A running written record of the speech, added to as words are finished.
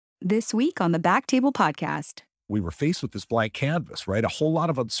This week on the Back Table Podcast. We were faced with this blank canvas, right? A whole lot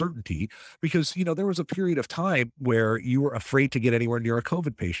of uncertainty because, there was a period of time where you were afraid to get anywhere near a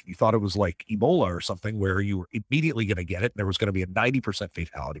COVID patient. You thought it was like Ebola or something where you were immediately going to get it. And there was going to be a 90%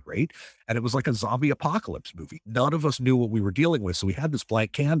 fatality rate. And it was like a zombie apocalypse movie. None of us knew what we were dealing with. So we had this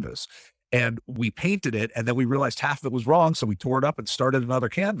blank canvas and we painted it. And then we realized half of it was wrong. So we tore it up and started another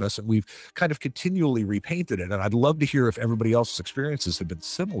canvas. And we've kind of continually repainted it. And I'd love to hear if everybody else's experiences have been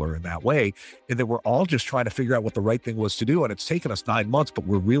similar in that way, and that we're all just trying to figure out what the right thing was to do. And it's taken us 9 months, but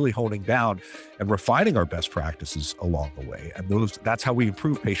we're really honing down and refining our best practices along the way. And that's how we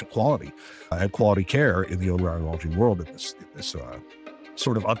improve patient quality and quality care in the otolaryngology world in this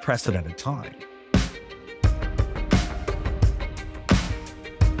sort of unprecedented time.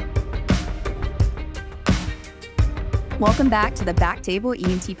 Welcome back to the Back Table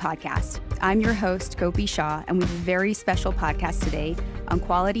ENT Podcast. I'm your host, Gopi Shah, and we have a very special podcast today on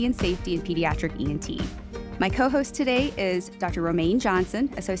quality and safety in pediatric ENT. My co-host today is Dr. Romaine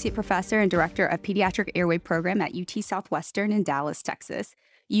Johnson, Associate Professor and Director of Pediatric Airway Program at UT Southwestern in Dallas, Texas.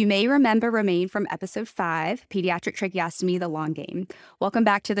 You may remember Romaine from episode 5, Pediatric Tracheostomy, the Long Game. Welcome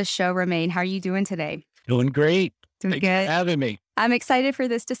back to the show, Romaine. How are you doing today? Doing great. Doing Thanks good. for having me. I'm excited for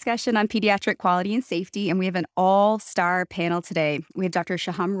this discussion on pediatric quality and safety, and we have an all-star panel today. We have Dr.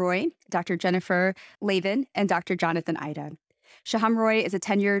 Shaham Roy, Dr. Jennifer Lavin, and Dr. Jonathan Ida. Shaham Roy is a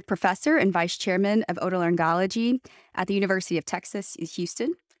tenured professor and vice chairman of otolaryngology at the University of Texas in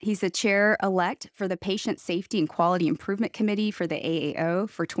Houston. He's the chair-elect for the Patient Safety and Quality Improvement Committee for the AAO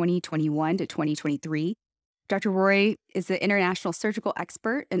for 2021 to 2023. Dr. Roy is the international surgical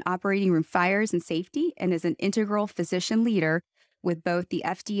expert in operating room fires and safety and is an integral physician leader with both the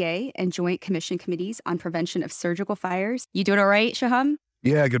FDA and Joint Commission Committees on Prevention of Surgical Fires. You doing all right, Shaham?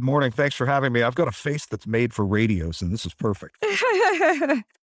 Yeah, good morning. Thanks for having me. I've got a face that's made for radio, so this is perfect.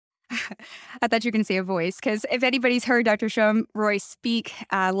 I thought you were going to say a voice, because if anybody's heard Dr. Shaham Roy speak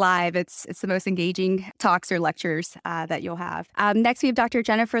live, it's the most engaging talks or lectures that you'll have. Next, we have Dr.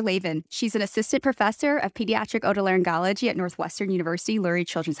 Jennifer Lavin. She's an assistant professor of pediatric otolaryngology at Northwestern University Lurie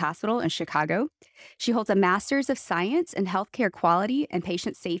Children's Hospital in Chicago. She holds a Master's of Science in Healthcare Quality and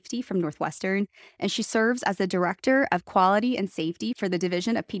Patient Safety from Northwestern, and she serves as the Director of Quality and Safety for the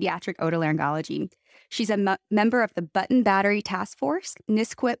Division of Pediatric Otolaryngology. She's a member of the Button Battery Task Force,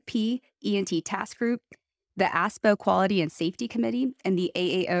 NSQIP ENT Task Group, the ASPO Quality and Safety Committee, and the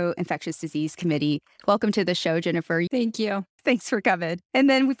AAO Infectious Disease Committee. Welcome to the show, Jennifer. Thank you. Thanks for coming. And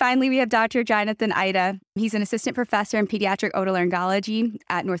then we have Dr. Jonathan Ida. He's an assistant professor in pediatric otolaryngology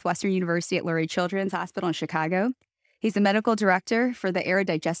at Northwestern University at Lurie Children's Hospital in Chicago. He's the medical director for the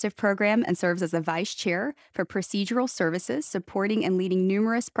Aerodigestive Program and serves as a vice chair for procedural services, supporting and leading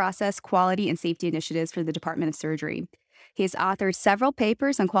numerous process, quality, and safety initiatives for the Department of Surgery. He has authored several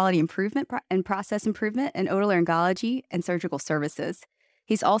papers on quality improvement and process improvement in otolaryngology and surgical services.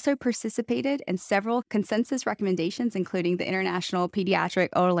 He's also participated in several consensus recommendations, including the International Pediatric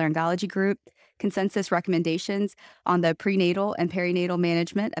Otolaryngology Group, consensus recommendations on the prenatal and perinatal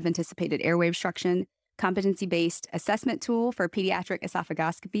management of anticipated airway obstruction, competency-based assessment tool for pediatric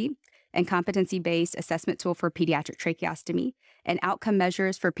esophagoscopy, and competency-based assessment tool for pediatric tracheostomy, and outcome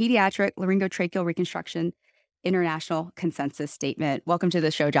measures for pediatric laryngotracheal reconstruction, international consensus statement. Welcome to the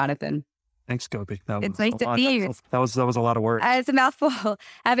show, Jonathan. Thanks, Gopi. It's nice to see you. That was a lot of work. It's a mouthful.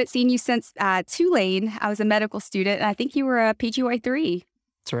 I haven't seen you since Tulane. I was a medical student, and I think you were a PGY3.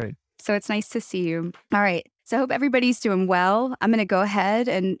 That's right. So it's nice to see you. All right. So I hope everybody's doing well. I'm going to go ahead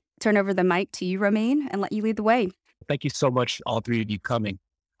and turn over the mic to you, Romaine, and let you lead the way. Thank you so much, all three of you coming.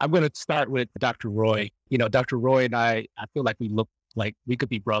 I'm going to start with Dr. Roy. Dr. Roy and I feel like we look like we could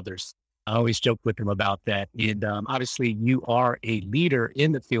be brothers. I always joke with him about that. And obviously, you are a leader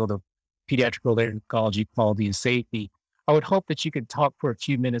in the field of pediatric otolaryngology, quality, and safety. I would hope that you could talk for a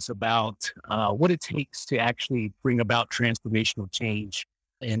few minutes about what it takes to actually bring about transformational change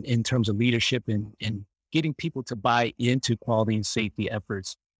in terms of leadership and getting people to buy into quality and safety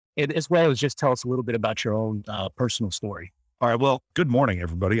efforts, and as well as just tell us a little bit about your own personal story. All right. Well, good morning,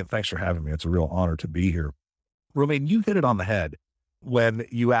 everybody, and thanks for having me. It's a real honor to be here. Romaine, you hit it on the head when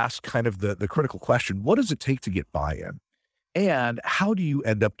you asked kind of the critical question, what does it take to get buy-in? And how do you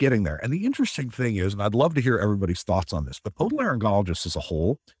end up getting there? And the interesting thing is, and I'd love to hear everybody's thoughts on this, but otolaryngologists as a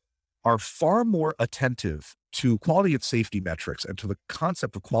whole are far more attentive to quality and safety metrics and to the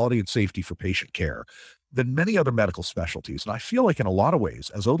concept of quality and safety for patient care than many other medical specialties. And I feel like in a lot of ways,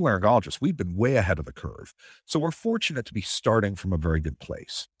 as otolaryngologists, we've been way ahead of the curve. So we're fortunate to be starting from a very good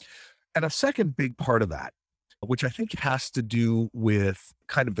place. And a second big part of that, which I think has to do with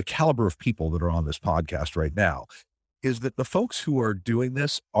kind of the caliber of people that are on this podcast right now, is that the folks who are doing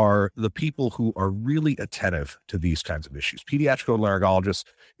this are the people who are really attentive to these kinds of issues. Pediatric otolaryngologists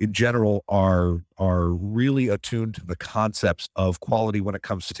in general are really attuned to the concepts of quality when it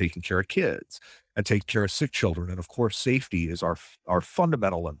comes to taking care of kids and taking care of sick children. And of course, safety is our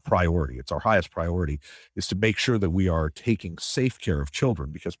fundamental and priority. It's our highest priority, is to make sure that we are taking safe care of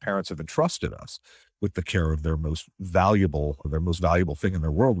children, because parents have entrusted us with the care of their most valuable thing in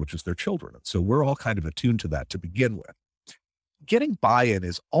their world, which is their children. And so we're all kind of attuned to that to begin with. Getting buy-in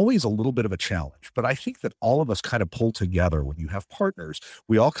is always a little bit of a challenge, but I think that all of us kind of pull together. When you have partners,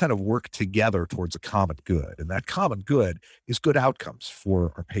 we all kind of work together towards a common good. And that common good is good outcomes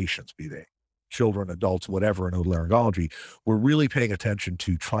for our patients, be they children, adults, whatever, in otolaryngology. We're really paying attention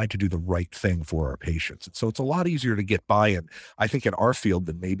to trying to do the right thing for our patients. And so it's a lot easier to get buy-in, I think, in our field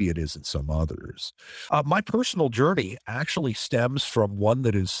than maybe it is in some others. My personal journey actually stems from one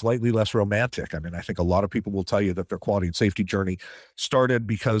that is slightly less romantic. I mean, I think a lot of people will tell you that their quality and safety journey started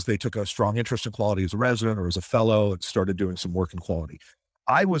because they took a strong interest in quality as a resident or as a fellow and started doing some work in quality.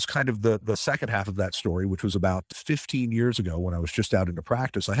 I was kind of the second half of that story, which was about 15 years ago when I was just out into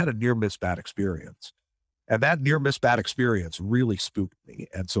practice. I had a near miss bad experience. And that near miss bad experience really spooked me.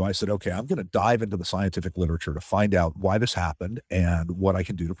 And so I said, okay, I'm going to dive into the scientific literature to find out why this happened and what I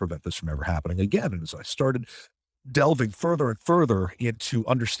can do to prevent this from ever happening again. And as I started delving further and further into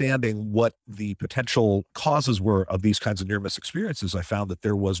understanding what the potential causes were of these kinds of near miss experiences, I found that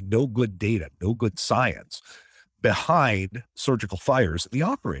there was no good data, no good science behind surgical fires in the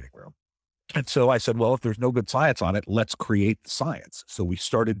operating room. And so I said, well, if there's no good science on it, let's create the science. So we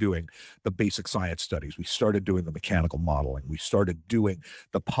started doing the basic science studies. We started doing the mechanical modeling. We started doing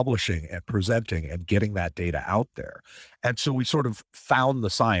the publishing and presenting and getting that data out there. And so we sort of found the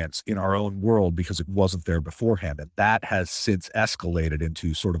science in our own world because it wasn't there beforehand. And that has since escalated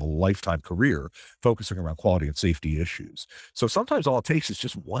into sort of a lifetime career focusing around quality and safety issues. So sometimes all it takes is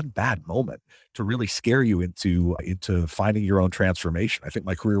just one bad moment to really scare you into finding your own transformation. I think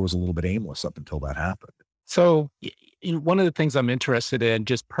my career was a little bit aimless up until that happened. So one of the things I'm interested in,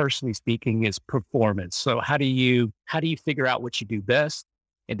 just personally speaking, is performance. So how do you figure out what you do best?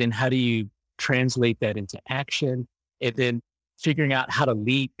 And then how do you translate that into action? And then figuring out how to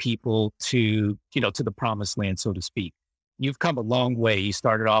lead people to the promised land, so to speak. You've come a long way. You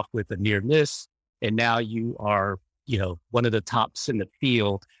started off with a near miss, and now you are, one of the tops in the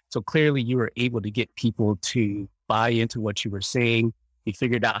field. So clearly you were able to get people to buy into what you were saying. You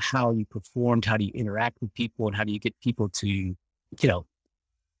figured out how you performed, how do you interact with people, and how do you get people to,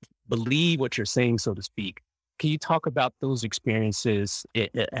 believe what you're saying, so to speak. Can you talk about those experiences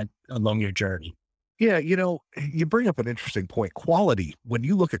along your journey? Yeah, you bring up an interesting point. Quality, when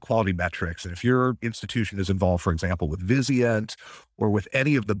you look at quality metrics, and if your institution is involved, for example, with Vizient or with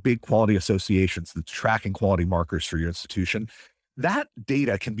any of the big quality associations that's tracking quality markers for your institution, that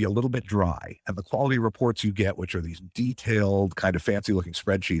data can be a little bit dry. And the quality reports you get, which are these detailed, kind of fancy looking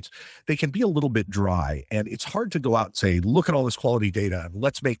spreadsheets, they can be a little bit dry. And it's hard to go out and say, look at all this quality data and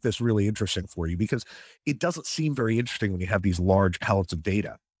let's make this really interesting for you, because it doesn't seem very interesting when you have these large pallets of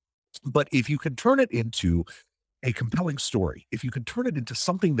data. But if you can turn it into a compelling story, if you can turn it into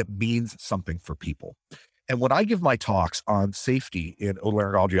something that means something for people. And when I give my talks on safety in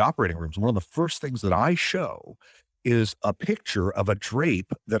otolaryngology operating rooms, one of the first things that I show is a picture of a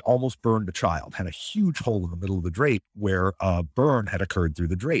drape that almost burned a child, had a huge hole in the middle of the drape where a burn had occurred through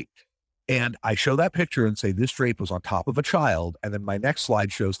the drape. And I show that picture and say, this drape was on top of a child. And then my next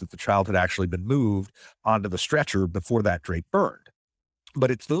slide shows that the child had actually been moved onto the stretcher before that drape burned. But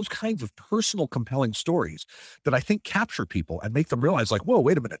it's those kinds of personal, compelling stories that I think capture people and make them realize, like, whoa,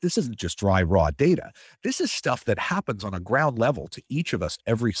 wait a minute, this isn't just dry, raw data. This is stuff that happens on a ground level to each of us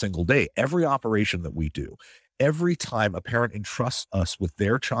every single day, every operation that we do. Every time a parent entrusts us with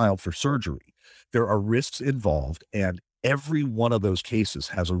their child for surgery, there are risks involved, and every one of those cases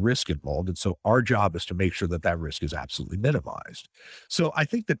has a risk involved. And so our job is to make sure that that risk is absolutely minimized. So I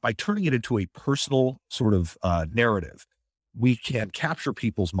think that by turning it into a personal sort of narrative, we can capture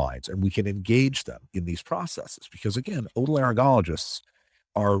people's minds and we can engage them in these processes, because again, otolaryngologists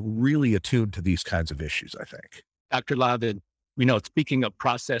are really attuned to these kinds of issues, I think. Dr. Lavin, speaking of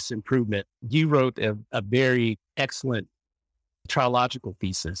process improvement, you wrote a very excellent trialogical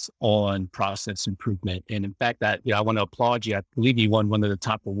thesis on process improvement. And in fact, I want to applaud you. I believe you won one of the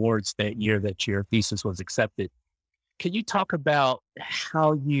top awards that year that your thesis was accepted. Can you talk about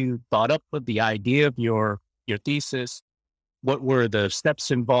how you thought up with the idea of your thesis? What were the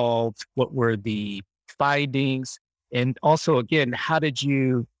steps involved? What were the findings? And also, again, how did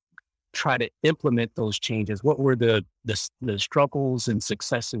you try to implement those changes? What were the struggles and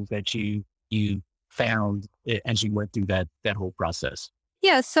successes that you found as you went through that whole process?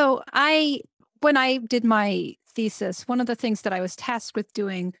 Yeah. When I did my thesis, one of the things that I was tasked with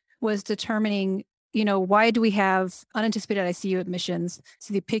doing was determining, why do we have unanticipated ICU admissions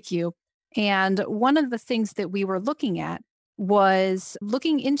to the PICU? And one of the things that we were looking at was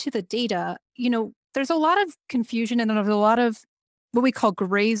looking into the data. There's a lot of confusion and there's a lot of what we call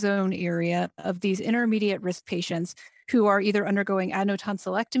gray zone area of these intermediate risk patients who are either undergoing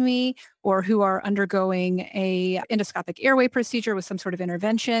adenotonsillectomy or who are undergoing a endoscopic airway procedure with some sort of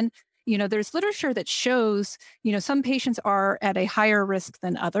intervention. There's literature that shows, some patients are at a higher risk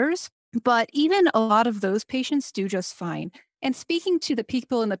than others, but even a lot of those patients do just fine. And speaking to the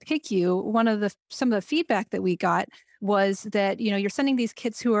people in the PICU, some of the feedback that we got was that, you're sending these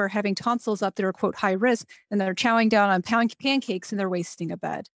kids who are having tonsils up that are, quote, high risk, and they're chowing down on pancakes and they're wasting a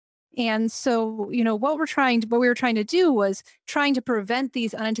bed. And so, what we were trying to do was trying to prevent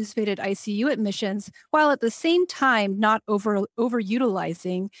these unanticipated ICU admissions while at the same time not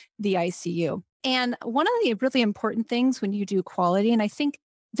overutilizing the ICU. And one of the really important things when you do quality, and I think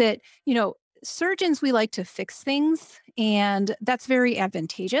that, surgeons, we like to fix things, and that's very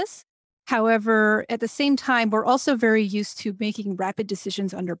advantageous. However, at the same time, we're also very used to making rapid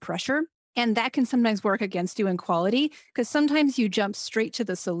decisions under pressure. And that can sometimes work against you in quality because sometimes you jump straight to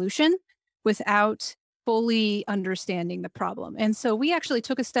the solution without fully understanding the problem. And so we actually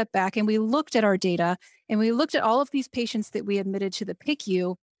took a step back and we looked at our data and we looked at all of these patients that we admitted to the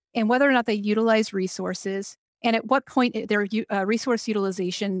PICU and whether or not they utilized resources and at what point their resource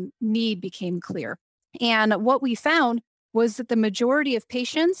utilization need became clear. And what we found was that the majority of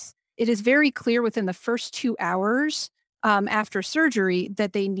patients, it is very clear within the first 2 hours after surgery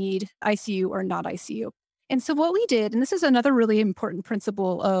that they need ICU or not ICU. And so what we did, and this is another really important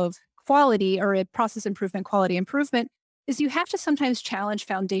principle of quality or a process improvement, quality improvement, is you have to sometimes challenge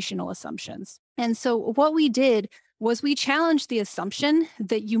foundational assumptions. And so what we did was we challenged the assumption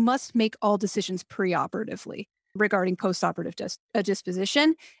that you must make all decisions preoperatively regarding postoperative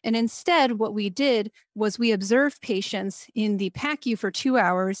disposition. And instead, what we did was we observed patients in the PACU for 2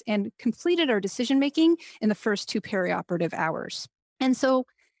 hours and completed our decision-making in the first 2 perioperative hours. And so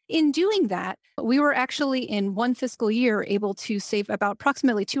in doing that, we were actually in one fiscal year able to save about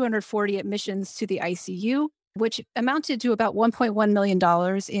approximately 240 admissions to the ICU, which amounted to about $1.1 million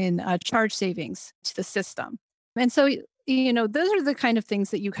in charge savings to the system. And so, those are the kind of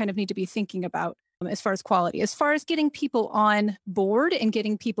things that you kind of need to be thinking about as far as quality. As far as getting people on board and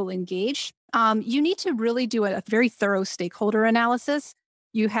getting people engaged, you need to really do a very thorough stakeholder analysis.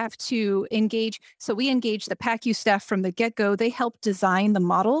 You have to engage. So we engage the PACU staff from the get-go. They help design the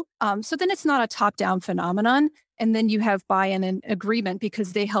model. So then it's not a top-down phenomenon. And then you have buy-in and agreement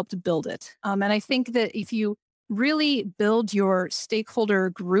because they helped build it. And I think that if you really build your stakeholder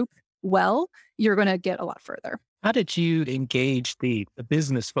group well, you're going to get a lot further. How did you engage the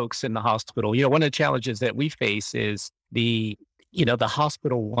business folks in the hospital? One of the challenges that we face is the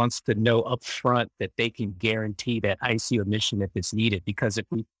hospital wants to know upfront that they can guarantee that ICU admission if it's needed. Because if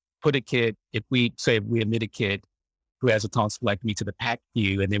we admit a kid who has a tonsillectomy to the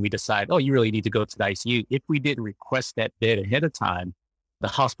PACU, and then we decide, oh, you really need to go to the ICU. If we didn't request that bed ahead of time, the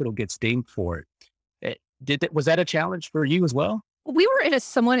hospital gets dinged for it. Was that a challenge for you as well? We were in a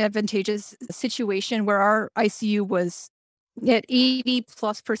somewhat advantageous situation where our ICU was at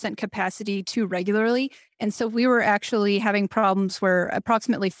 80+% capacity too regularly. And so we were actually having problems where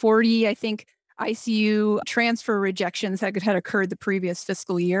approximately 40, I think, ICU transfer rejections had occurred the previous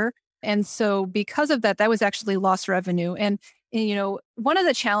fiscal year. And so because of that, that was actually lost revenue. And one of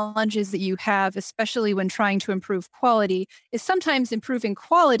the challenges that you have, especially when trying to improve quality, is sometimes improving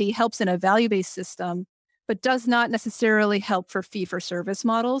quality helps in a value-based system, but does not necessarily help for fee-for-service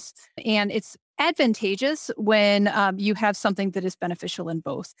models. And it's advantageous when you have something that is beneficial in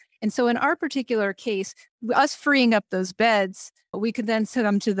both. And so in our particular case, us freeing up those beds, we could then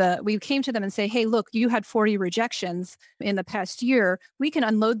we came to them and say, hey, look, you had 40 rejections in the past year. We can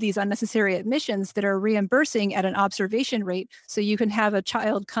unload these unnecessary admissions that are reimbursing at an observation rate. So you can have a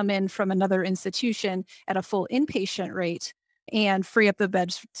child come in from another institution at a full inpatient rate and free up the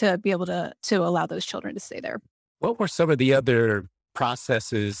beds to be able to allow those children to stay there. What were some of the other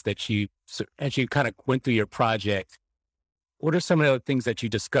processes that as you kind of went through your project, what are some of the things that you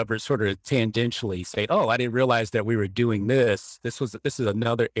discovered sort of tangentially say, oh, I didn't realize that we were doing this. This is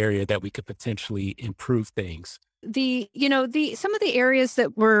another area that we could potentially improve things. Some of the areas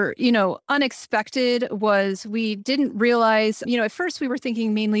that were, unexpected was we didn't realize, at first we were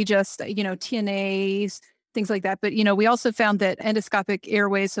thinking mainly just, TNAs, things like that. But, we also found that endoscopic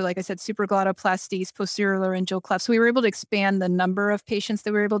airways, so like I said, supraglottoplasties, posterior laryngeal clefts, we were able to expand the number of patients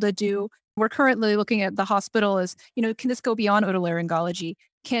that we were able to do. We're currently looking at the hospital as, can this go beyond otolaryngology?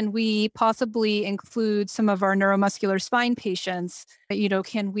 Can we possibly include some of our neuromuscular spine patients?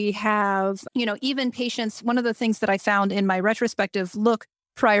 Can we have, even patients? One of the things that I found in my retrospective look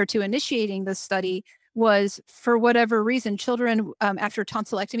prior to initiating this study was, for whatever reason, children after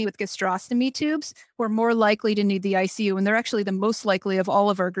tonsillectomy with gastrostomy tubes were more likely to need the ICU. And they're actually the most likely of all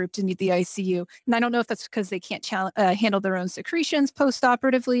of our group to need the ICU. And I don't know if that's because they can't handle their own secretions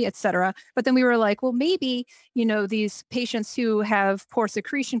post-operatively, et cetera. But then we were like, well, maybe, these patients who have poor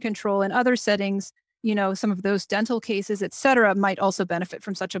secretion control in other settings, some of those dental cases, et cetera, might also benefit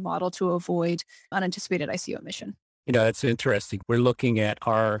from such a model to avoid unanticipated ICU admission. It's interesting. We're looking at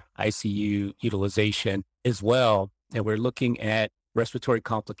our ICU utilization as well, and we're looking at respiratory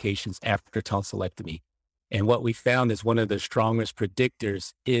complications after tonsillectomy. And what we found is one of the strongest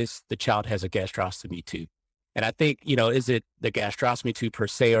predictors is the child has a gastrostomy tube. And I think, is it the gastrostomy tube per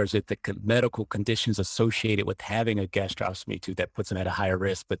se, or is it the medical conditions associated with having a gastrostomy tube that puts them at a higher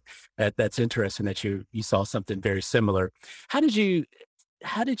risk? But that's interesting that you saw something very similar. How did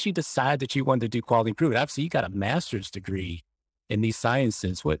you decide that you wanted to do quality improvement? Obviously, you got a master's degree in these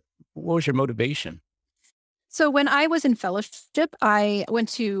sciences. What was your motivation? So when I was in fellowship, I went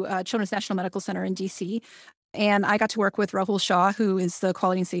to Children's National Medical Center in DC, and I got to work with Rahul Shah, who is the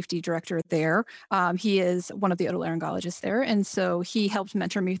quality and safety director there. He is one of the otolaryngologists there. And so he helped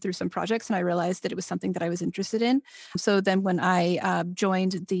mentor me through some projects, and I realized that it was something that I was interested in. So then when I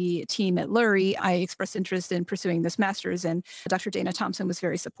joined the team at Lurie, I expressed interest in pursuing this master's, and Dr. Dana Thompson was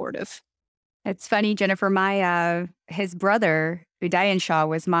very supportive. It's funny, Jennifer, his brother, Udayan Shah,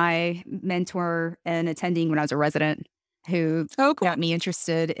 was my mentor and attending when I was a resident, who got me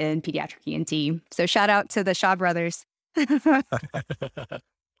interested in pediatric ENT. So shout out to the Shaw brothers.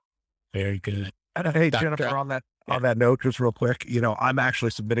 Very good. And hey, Jennifer, on that note, just real quick, I'm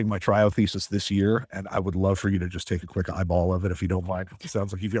actually submitting my trial thesis this year, and I would love for you to just take a quick eyeball of it if you don't mind. It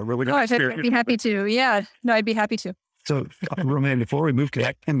sounds like you've got really good experience. I'd be happy to. Yeah, no, I'd be happy to. So, Romain, before we move,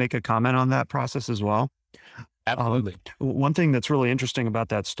 can I make a comment on that process as well? Absolutely. One thing that's really interesting about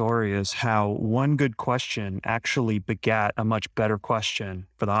that story is how one good question actually begat a much better question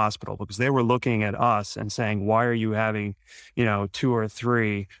for the hospital, because they were looking at us and saying, why are you having, 2 or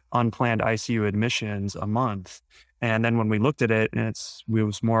 3 unplanned ICU admissions a month? And then when we looked at it, it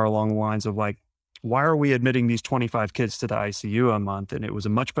was more along the lines of like, why are we admitting these 25 kids to the ICU a month? And it was a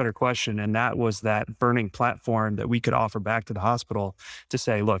much better question. And that was that burning platform that we could offer back to the hospital to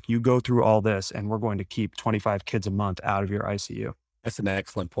say, look, you go through all this and we're going to keep 25 kids a month out of your ICU. That's an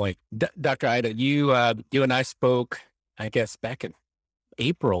excellent point. Dr. Ida, you and I spoke, I guess, back in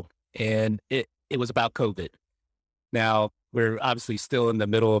April, and it was about COVID. Now, we're obviously still in the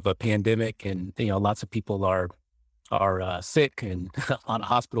middle of a pandemic, and lots of people are sick and on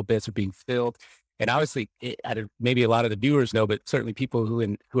hospital beds are being filled. And obviously, maybe a lot of the viewers know, but certainly people who are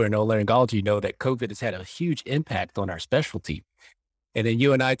in otolaryngology know that COVID has had a huge impact on our specialty. And then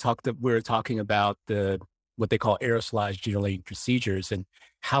you and I we were talking about what they call aerosolized generating procedures and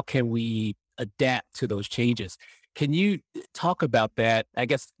how can we adapt to those changes. Can you talk about that? I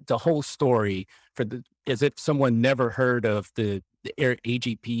guess the whole story as if someone never heard of the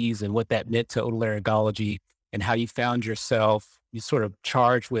AGPs and what that meant to otolaryngology, and how you found yourself, you sort of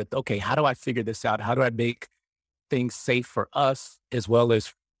charged with, okay, how do I figure this out? How do I make things safe for us as well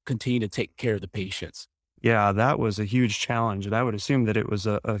as continue to take care of the patients? Yeah, that was a huge challenge. And I would assume that it was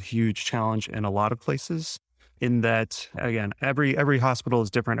a huge challenge in a lot of places, in that, again, every hospital is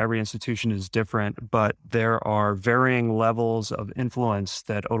different, every institution is different, but there are varying levels of influence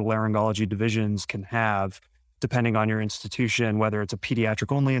that otolaryngology divisions can have depending on your institution, whether it's a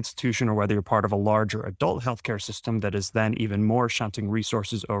pediatric only institution or whether you're part of a larger adult healthcare system that is then even more shunting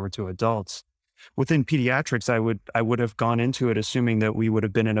resources over to adults. Within pediatrics, I would have gone into it assuming that we would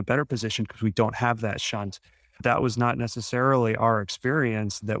have been in a better position because we don't have that shunt. That was not necessarily our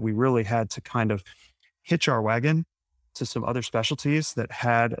experience, that we really had to kind of hitch our wagon to some other specialties that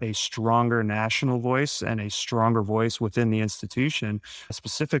had a stronger national voice and a stronger voice within the institution,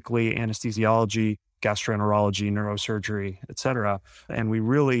 specifically anesthesiology, gastroenterology, neurosurgery, et cetera. And we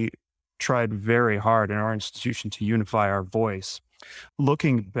really tried very hard in our institution to unify our voice.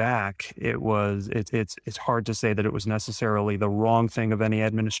 Looking back, it's hard to say that it was necessarily the wrong thing of any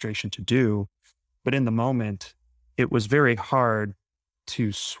administration to do, but in the moment, it was very hard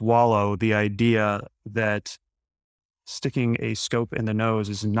to swallow the idea that sticking a scope in the nose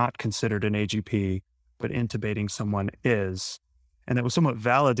is not considered an AGP, but intubating someone is. And that was somewhat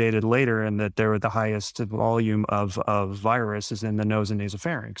validated later in that there were the highest volume of virus is in the nose and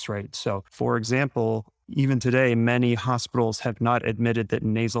nasopharynx, right? So for example, even today, many hospitals have not admitted that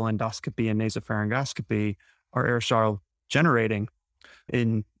nasal endoscopy and nasopharyngoscopy are aerosol generating.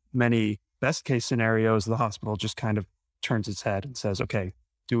 In many best case scenarios, the hospital just kind of turns its head and says, okay,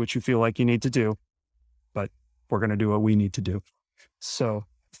 do what you feel like you need to do, but we're going to do what we need to do. So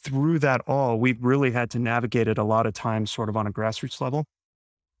through that all, we've really had to navigate it a lot of times sort of on a grassroots level,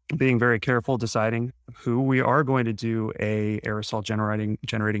 being very careful, deciding who we are going to do a aerosol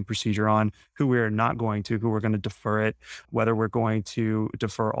generating procedure on, who we are not going to, who we're going to defer it, whether we're going to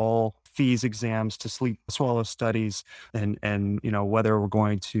defer all FEES exams to sleep swallow studies, and whether we're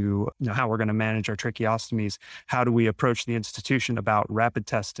going to, how we're going to manage our tracheostomies. How do we approach the institution about rapid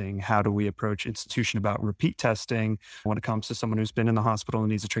testing? How do we approach institution about repeat testing when it comes to someone who's been in the hospital and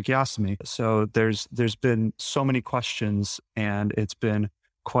needs a tracheostomy? So there's been so many questions, and it's been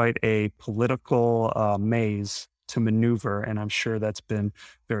quite a political maze to maneuver. And I'm sure that's been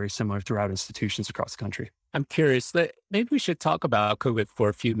very similar throughout institutions across the country. I'm curious, maybe we should talk about COVID for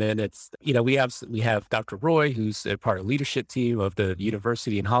a few minutes. We have Dr. Roy, who's a part of the leadership team of the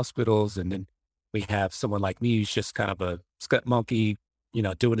university and hospitals. And then we have someone like me, who's just kind of a scut monkey,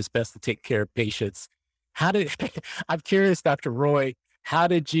 doing his best to take care of patients. I'm curious, Dr. Roy, how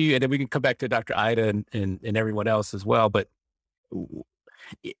did you, and then we can come back to Dr. Ida and everyone else as well, but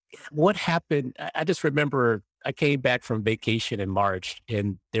what happened? I just remember I came back from vacation in March,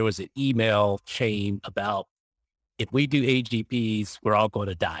 and there was an email chain about, if we do AGPs, we're all going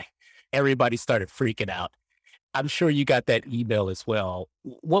to die. Everybody started freaking out. I'm sure you got that email as well.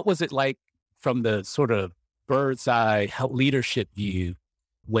 What was it like from the sort of bird's eye leadership view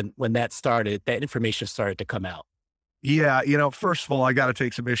when that information started to come out? Yeah, first of all, I got to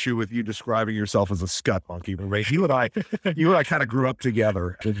take some issue with you describing yourself as a scut monkey, Ray. You and I kind of grew up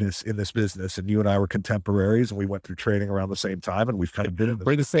together in this business, and you and I were contemporaries, and we went through training around the same time, and we've kind of been in this.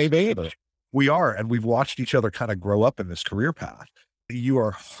 We're the same age. We are, and we've watched each other kind of grow up in this career path. You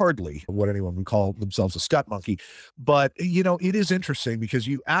are hardly what anyone would call themselves a scut monkey. But, it is interesting because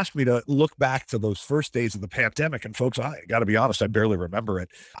you asked me to look back to those first days of the pandemic. And folks, I got to be honest, I barely remember it.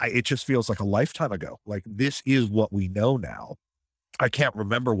 It just feels like a lifetime ago. Like, this is what we know now. I can't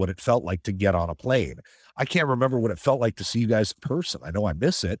remember what it felt like to get on a plane. I can't remember what it felt like to see you guys in person. I know I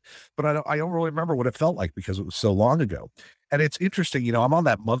miss it, but I don't really remember what it felt like because it was so long ago. And it's interesting, I'm on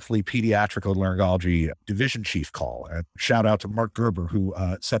that monthly pediatric otolaryngology division chief call, and shout out to Mark Gerber, who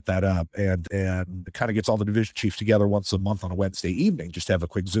set that up and kind of gets all the division chiefs together once a month on a Wednesday evening, just to have a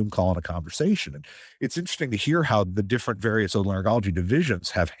quick Zoom call and a conversation. And it's interesting to hear how the different various otolaryngology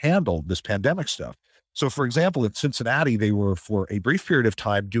divisions have handled this pandemic stuff. So, for example, in Cincinnati, they were for a brief period of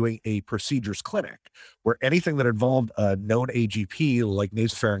time doing a procedures clinic where anything that involved a known AGP, like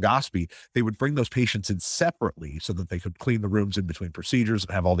nasopharyngoscopy, they would bring those patients in separately so that they could clean the rooms in between procedures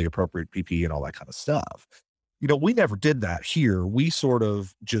and have all the appropriate PPE and all that kind of stuff. We never did that here. We sort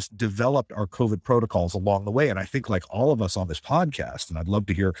of just developed our COVID protocols along the way. And I think, like all of us on this podcast, and I'd love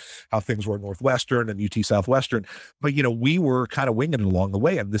to hear how things were at Northwestern and UT Southwestern, but, we were kind of winging it along the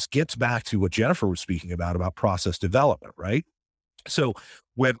way. And this gets back to what Jennifer was speaking about process development, right? So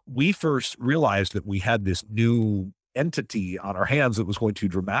when we first realized that we had this new entity on our hands that was going to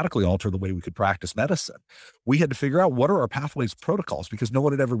dramatically alter the way we could practice medicine, we had to figure out what are our pathways protocols, because no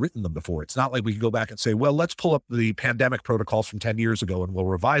one had ever written them before. It's not like we could go back and say, well, let's pull up the pandemic protocols from 10 years ago and we'll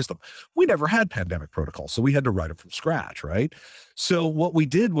revise them. We never had pandemic protocols, so we had to write them from scratch, right? So what we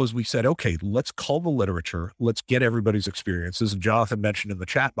did was we said, okay, let's cull the literature. Let's get everybody's experiences. And Jonathan mentioned in the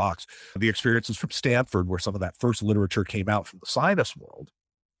chat box the experiences from Stanford, where some of that first literature came out from the sinus world.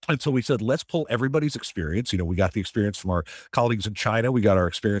 And so we said, let's pull everybody's experience. We got the experience from our colleagues in China. We got our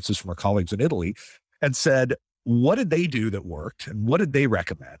experiences from our colleagues in Italy, and said, what did they do that worked? And what did they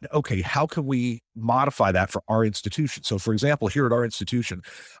recommend? Okay, how can we modify that for our institution? So, for example, here at our institution,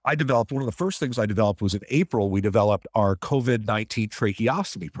 one of the first things I developed was in April, we developed our COVID-19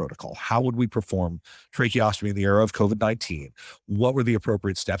 tracheostomy protocol. How would we perform tracheostomy in the era of COVID-19? What were the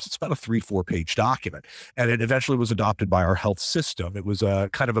appropriate steps? It's about a 3-4 page document. And it eventually was adopted by our health system. It was a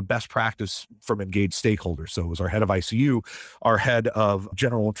kind of a best practice from engaged stakeholders. So it was our head of ICU, our head of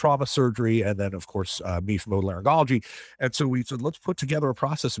general and trauma surgery, and then, of course, me from otolaryngology. And so we said, let's put together a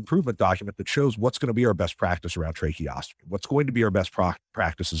process improvement document that shows what's going to be our best practice around tracheostomy, what's going to be our best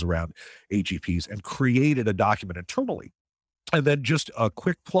practices around AGPs, and created a document internally. And then just a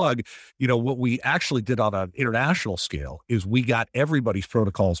quick plug, what we actually did on an international scale is we got everybody's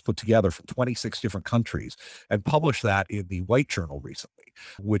protocols put together from 26 different countries and published that in the White Journal recently,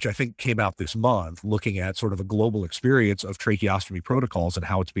 which I think came out this month, looking at sort of a global experience of tracheostomy protocols and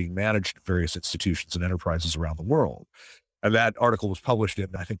how it's being managed at various institutions and enterprises around the world. And that article was published in,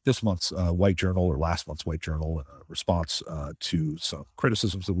 I think, this month's White Journal or last month's White Journal. In a response to some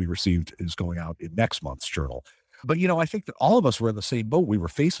criticisms that we received is going out in next month's journal. But, I think that all of us were in the same boat. We were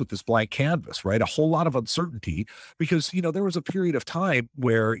faced with this blank canvas, right? A whole lot of uncertainty because, there was a period of time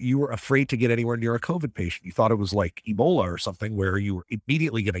where you were afraid to get anywhere near a COVID patient. You thought it was like Ebola or something where you were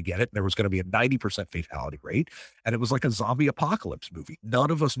immediately going to get it. And there was going to be a 90% fatality rate. And it was like a zombie apocalypse movie.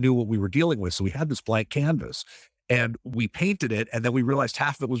 None of us knew what we were dealing with. So we had this blank canvas. And we painted it, and then we realized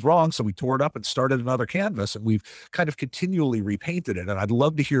half of it was wrong. So we tore it up and started another canvas, and we've kind of continually repainted it. And I'd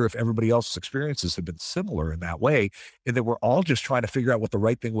love to hear if everybody else's experiences have been similar in that way, and that we're all just trying to figure out what the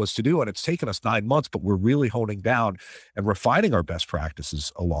right thing was to do. And it's taken us 9 months, but we're really honing down and refining our best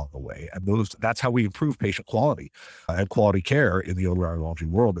practices along the way. And that's how we improve patient quality and quality care in the otolaryngology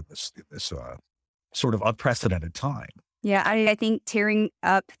world in this sort of unprecedented time. Yeah, I think tearing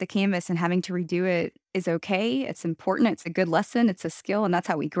up the canvas and having to redo it is okay. It's important. It's a good lesson. It's a skill, and that's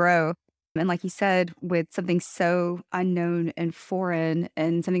how we grow. And like you said, with something so unknown and foreign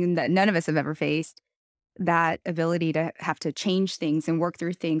and something that none of us have ever faced, that ability to have to change things and work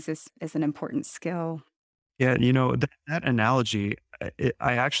through things is an important skill. Yeah, that analogy,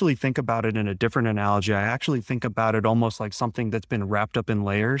 I actually think about it in a different analogy. I actually think about it almost like something that's been wrapped up in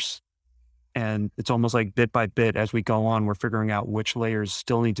layers. And it's almost like bit by bit, as we go on, we're figuring out which layers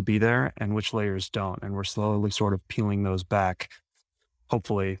still need to be there and which layers don't. And we're slowly sort of peeling those back,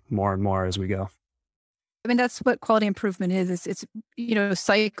 hopefully more and more as we go. I mean, that's what quality improvement is. It's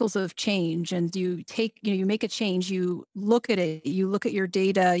cycles of change, and you take, you make a change, you look at it, you look at your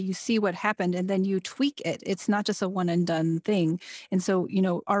data, you see what happened, and then you tweak it. It's not just a one and done thing. And so,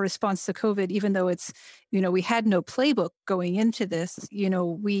 our response to COVID, even though it's, we had no playbook going into this,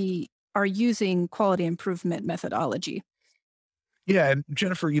 we are using quality improvement methodology. Yeah. And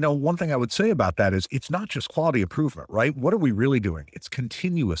Jennifer, one thing I would say about that is it's not just quality improvement, right? What are we really doing? It's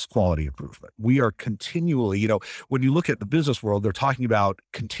continuous quality improvement. We are continually, when you look at the business world, they're talking about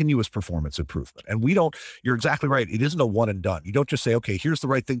continuous performance improvement. And you're exactly right. It isn't a one and done. You don't just say, okay, here's the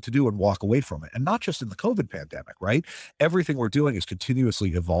right thing to do and walk away from it. And not just in the COVID pandemic, right? Everything we're doing is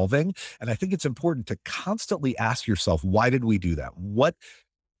continuously evolving. And I think it's important to constantly ask yourself, why did we do that? What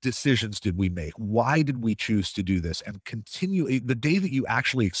decisions did we make? Why did we choose to do this? And continue the day that you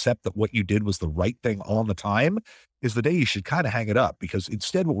actually accept that what you did was the right thing all the time is the day you should kind of hang it up, because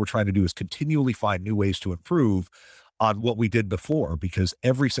instead what we're trying to do is continually find new ways to improve on what we did before, because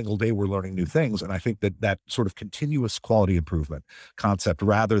every single day we're learning new things. And I think that sort of continuous quality improvement concept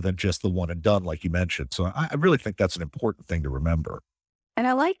rather than just the one and done, like you mentioned. So I really think that's an important thing to remember. And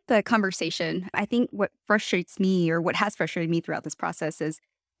I like the conversation. I think what frustrates me, or what has frustrated me throughout this process, is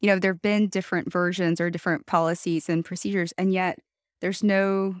there have been different versions or different policies and procedures, and yet there's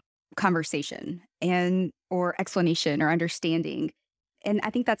no conversation or explanation or understanding. And I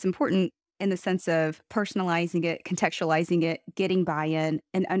think that's important in the sense of personalizing it, contextualizing it, getting buy-in,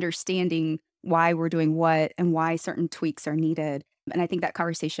 and understanding why we're doing what and why certain tweaks are needed. And I think that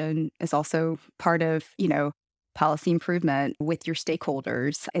conversation is also part of, policy improvement with your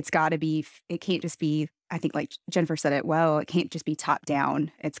stakeholders. It can't just be, I think like Jennifer said it well, it can't just be top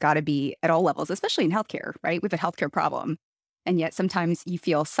down. It's got to be at all levels, especially in healthcare, right? We have a healthcare problem. And yet sometimes you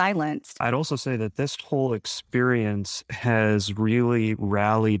feel silenced. I'd also say that this whole experience has really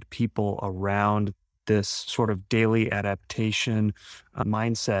rallied people around this sort of daily adaptation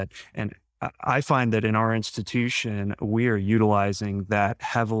mindset. And I find that in our institution, we are utilizing that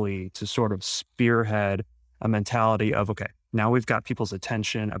heavily to sort of spearhead a mentality of, okay, now we've got people's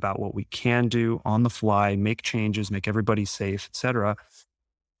attention about what we can do on the fly, make changes, make everybody safe, et cetera.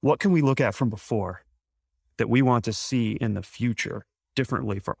 What can we look at from before that we want to see in the future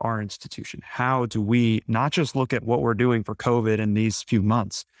differently for our institution? How do we not just look at what we're doing for COVID in these few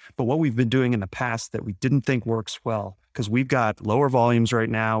months, but what we've been doing in the past that we didn't think works well? Because we've got lower volumes right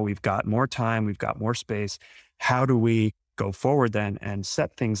now, we've got more time, we've got more space. How do we go forward then and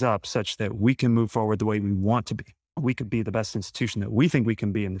set things up such that we can move forward the way we want to be? We could be the best institution that we think we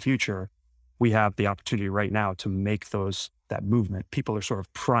can be in the future. We have the opportunity right now to make that movement. People are sort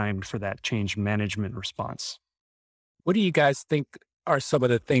of primed for that change management response. What do you guys think are some of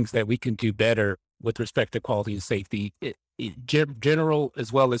the things that we can do better with respect to quality and safety, general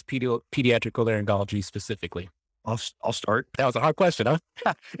as well as pediatric otolaryngology specifically? I'll start. That was a hard question,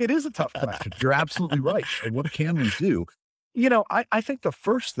 huh? It is a tough question. You're absolutely right. And what can we do? I think the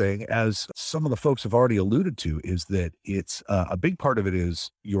first thing, as some of the folks have already alluded to, is that it's a big part of it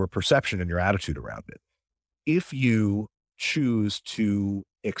is your perception and your attitude around it. If you choose to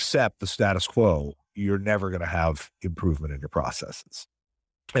accept the status quo, you're never going to have improvement in your processes.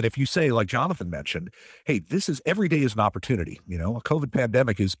 And if you say, like Jonathan mentioned, hey, this is every day is an opportunity. A COVID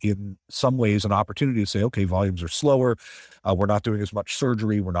pandemic is in some ways an opportunity to say, okay, volumes are slower. We're not doing as much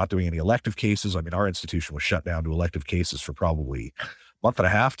surgery. We're not doing any elective cases. I mean, our institution was shut down to elective cases for probably a month and a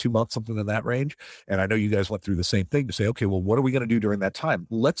half, 2 months, something in that range. And I know you guys went through the same thing to say, okay, well, what are we going to do during that time?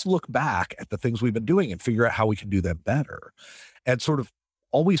 Let's look back at the things we've been doing and figure out how we can do them better. And sort of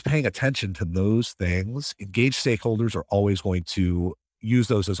always paying attention to those things. Engaged stakeholders are always going to use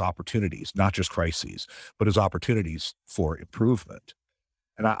those as opportunities, not just crises, but as opportunities for improvement.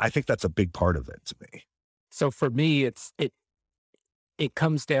 And I think that's a big part of it to me. So for me, it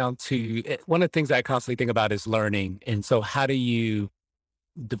comes down to one of the things I constantly think about is learning. And so how do you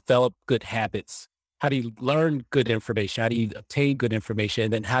develop good habits? How do you learn good information? How do you obtain good information?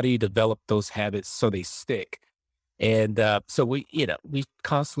 And then how do you develop those habits so they stick? And so we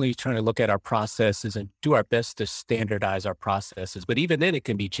constantly trying to look at our processes and do our best to standardize our processes. But even then it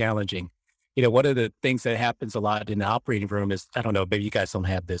can be challenging. One of the things that happens a lot in the operating room is, I don't know, maybe you guys don't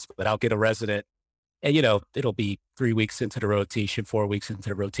have this, but I'll get a resident and, it'll be 3 weeks into the rotation, 4 weeks into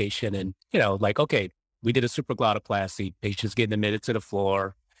the rotation. And, like, okay, we did a supraglotoplasty, patients getting admitted to the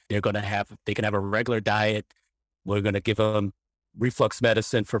floor. They can have a regular diet. We're going to give them reflux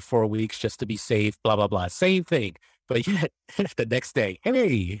medicine for 4 weeks just to be safe, blah, blah, blah. Same thing. But yet the next day,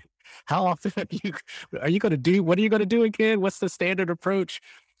 hey, how often what are you going to do again? What's the standard approach?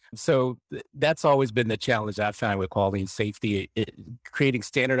 So that's always been the challenge I find with quality and safety, creating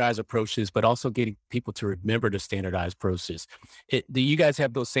standardized approaches, but also getting people to remember the standardized process. Do you guys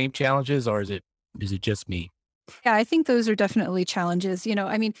have those same challenges, or is it just me? Yeah, I think those are definitely challenges.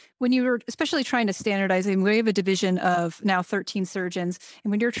 I mean, when you were especially trying to standardize, and we have a division of now 13 surgeons,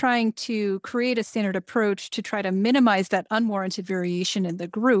 and when you're trying to create a standard approach to try to minimize that unwarranted variation in the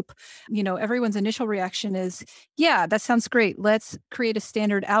group, everyone's initial reaction is, yeah, that sounds great. Let's create a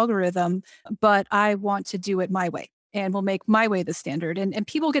standard algorithm, but I want to do it my way. And we'll make my way the standard. And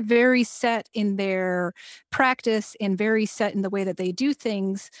people get very set in their practice and very set in the way that they do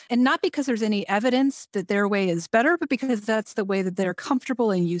things. And not because there's any evidence that their way is better, but because that's the way that they're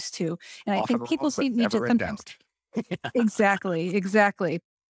comfortable and used to. And I think people need to sometimes. Exactly.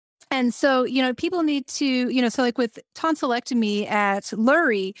 And so, people need to, so like with tonsillectomy at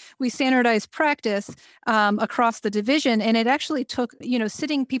Lurie, we standardized practice across the division. And it actually took,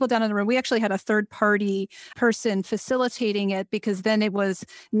 sitting people down in the room. We actually had a third party person facilitating it, because then it was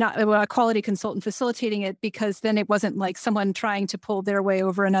not a quality consultant facilitating it, because then it wasn't like someone trying to pull their way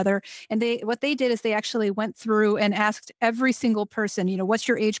over another. And what they did is they actually went through and asked every single person, what's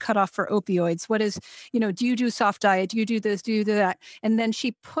your age cutoff for opioids? What is, do you do soft diet? Do you do this? Do you do that? And then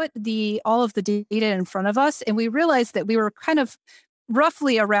she put all of the data in front of us, and we realized that we were kind of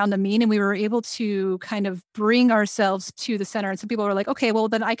roughly around the mean, and we were able to kind of bring ourselves to the center. And some people were like, okay, well,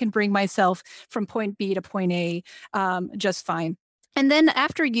 then I can bring myself from point B to point A just fine. And then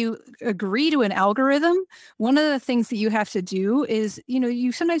after you agree to an algorithm, one of the things that you have to do is,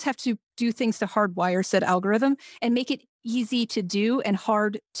 you sometimes have to do things to hardwire said algorithm and make it easy to do and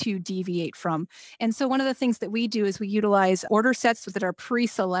hard to deviate from. And so one of the things that we do is we utilize order sets that are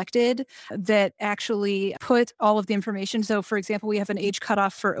pre-selected that actually put all of the information. So for example, we have an age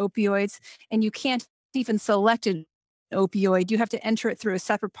cutoff for opioids, and you can't even select an opioid. You have to enter it through a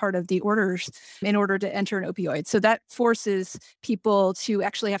separate part of the orders in order to enter an opioid. So that forces people to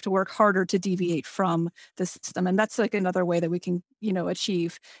actually have to work harder to deviate from the system. And that's like another way that we can,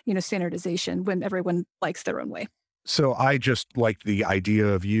 achieve, standardization when everyone likes their own way. So I just like the idea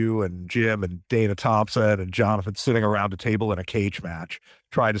of you and Jim and Dana Thompson and Jonathan sitting around a table in a cage match,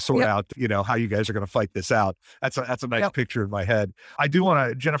 trying to sort out, how you guys are going to fight this out. That's a nice picture in my head. I do want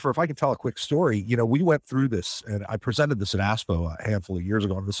to, Jennifer, if I can tell a quick story. We went through this, and I presented this at ASPO a handful of years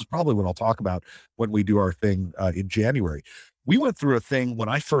ago. And this is probably what I'll talk about when we do our thing in January. We went through a thing when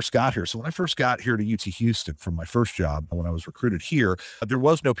I first got here. So when I first got here to UT Houston from my first job, when I was recruited here, there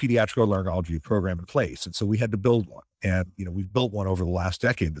was no pediatric otolaryngology program in place. And so we had to build one. And, we've built one over the last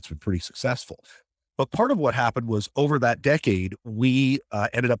decade that's been pretty successful. But part of what happened was over that decade, we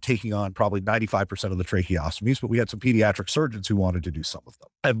ended up taking on probably 95% of the tracheostomies, but we had some pediatric surgeons who wanted to do some of them.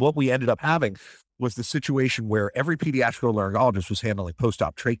 And what we ended up having was the situation where every pediatric otolaryngologist was handling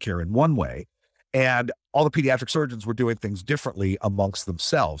post-op trach care in one way, and all the pediatric surgeons were doing things differently amongst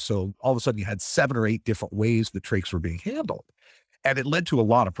themselves. So all of a sudden you had 7 or 8 different ways the trachs were being handled. And it led to a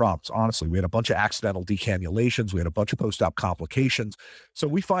lot of problems, honestly. We had a bunch of accidental decannulations. We had a bunch of post-op complications. So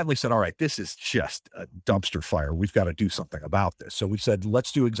we finally said, all right, this is just a dumpster fire. We've got to do something about this. So we said,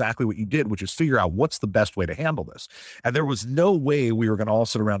 let's do exactly what you did, which is figure out what's the best way to handle this. And there was no way we were going to all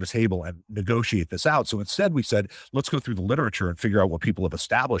sit around a table and negotiate this out. So instead we said, let's go through the literature and figure out what people have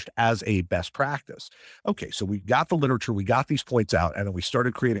established as a best practice. Okay, so we got the literature, we got these points out, and then we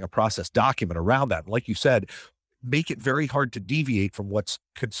started creating a process document around that. And like you said, make it very hard to deviate from what's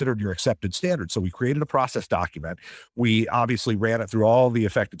considered your accepted standard. So we created a process document. We obviously ran it through all the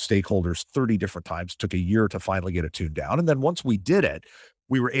affected stakeholders 30 different times. It took a year to finally get it tuned down. And then once we did it,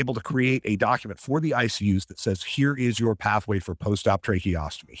 we were able to create a document for the ICUs that says, here is your pathway for post-op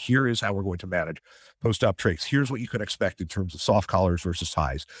tracheostomy. Here is how we're going to manage post-op trachs. Here's what you can expect in terms of soft collars versus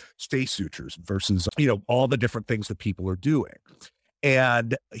ties, stay sutures versus, all the different things that people are doing.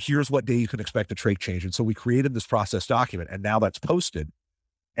 And here's what day you can expect a trach change. And so we created this process document, and now that's posted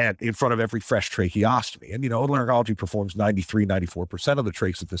and in front of every fresh tracheostomy. And, otolaryngology performs 93, 94% of the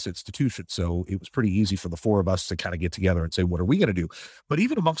trachs at this institution. So it was pretty easy for the four of us to kind of get together and say, what are we going to do? But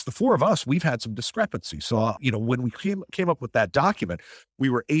even amongst the four of us, we've had some discrepancies. So, when we came up with that document, we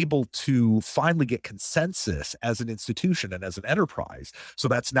were able to finally get consensus as an institution and as an enterprise. So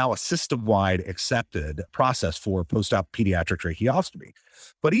that's now a system-wide accepted process for post-op pediatric tracheostomy.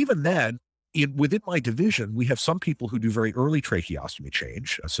 But even then, within my division, we have some people who do very early tracheostomy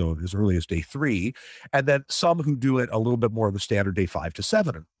change, so as early as day 3, and then some who do it a little bit more of the standard day 5 to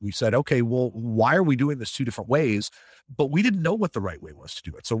 7. And we said, okay, well, why are we doing this 2 different ways? But we didn't know what the right way was to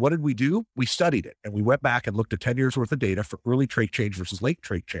do it. So what did we do? We studied it, and we went back and looked at 10 years worth of data for early trach change versus late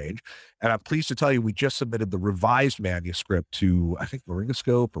trach change. And I'm pleased to tell you, we just submitted the revised manuscript to, I think,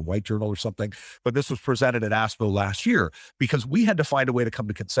 Laryngoscope or White Journal or something. But this was presented at ASPO last year because we had to find a way to come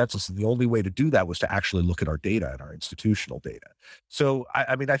to consensus. And the only way to do that was to actually look at our data and our institutional data. So,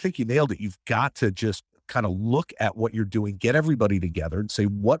 I think you nailed it. You've got to just kind of look at what you're doing, get everybody together and say,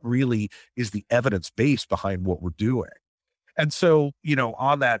 what really is the evidence base behind what we're doing? And so,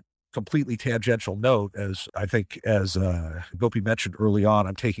 on that completely tangential note, as Gopi mentioned early on,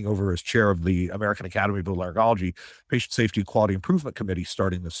 I'm taking over as chair of the American Academy of Otolaryngology Patient Safety and Quality Improvement Committee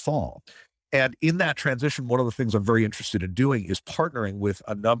starting this fall. And in that transition, one of the things I'm very interested in doing is partnering with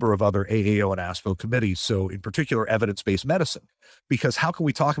a number of other AAO and ASPO committees. So in particular, evidence-based medicine, because how can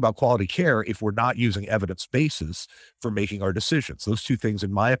we talk about quality care if we're not using evidence bases for making our decisions? Those two things,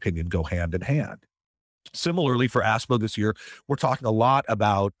 in my opinion, go hand in hand. Similarly, for ASPO this year, we're talking a lot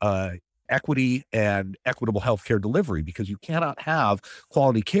about equity and equitable healthcare delivery, because you cannot have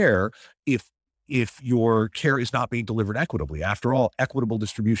quality care if your care is not being delivered equitably. After all, equitable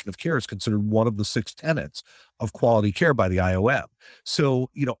distribution of care is considered one of the 6 tenets of quality care by the IOM. So,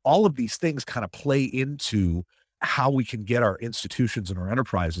 all of these things kind of play into how we can get our institutions and our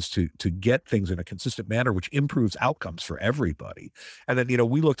enterprises to get things in a consistent manner, which improves outcomes for everybody. And then,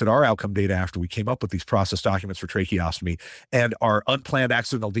 we looked at our outcome data after we came up with these process documents for tracheostomy, and our unplanned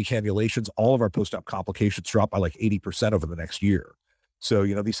accidental decannulations, all of our post-op complications dropped by like 80% over the next year. So,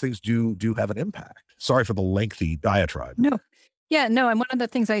 these things do have an impact. Sorry for the lengthy diatribe. No. Yeah, no. And one of the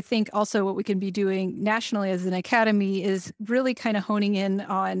things I think also what we can be doing nationally as an academy is really kind of honing in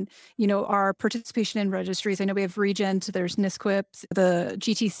on, our participation in registries. I know we have Regent, there's NSQIP, the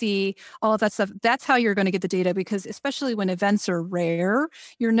GTC, all of that stuff. That's how you're going to get the data, because especially when events are rare,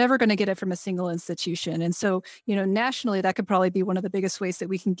 you're never going to get it from a single institution. And so, nationally, that could probably be one of the biggest ways that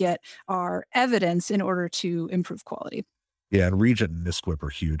we can get our evidence in order to improve quality. Yeah, and Regent and NSQIP are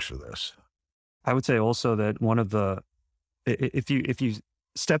huge for this. I would say also that one of the, if you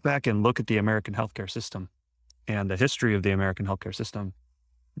step back and look at the American healthcare system and the history of the American healthcare system,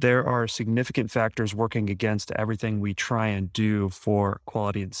 there are significant factors working against everything we try and do for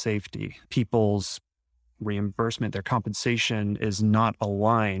quality and safety. People's reimbursement, their compensation is not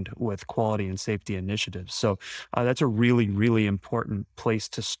aligned with quality and safety initiatives. So that's a really, really important place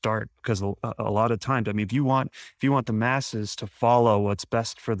to start, because a lot of times, if you want the masses to follow what's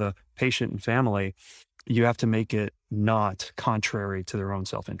best for the patient and family, you have to make it not contrary to their own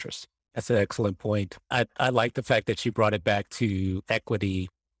self-interest. That's an excellent point. I like the fact that you brought it back to equity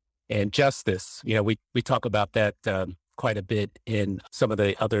and justice. We talk about that quite a bit in some of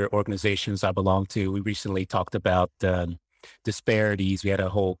the other organizations I belong to. We recently talked about disparities. We had a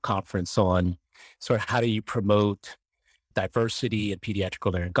whole conference on sort of how do you promote diversity in pediatric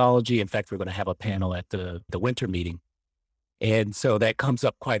otolaryngology. In fact, we're going to have a panel at the winter meeting. And so that comes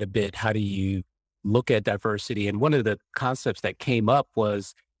up quite a bit. How do you look at diversity? And one of the concepts that came up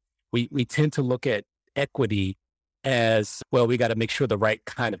was we tend to look at equity as, well, we got to make sure the right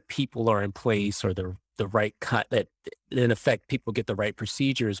kind of people are in place, or the the right kind, that in effect, people get the right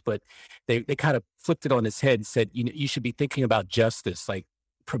procedures, but they kind of flipped it on its head and said, you should be thinking about justice, like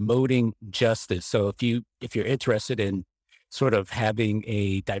promoting justice. So if you're interested in sort of having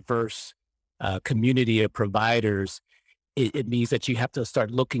a diverse community of providers, it means that you have to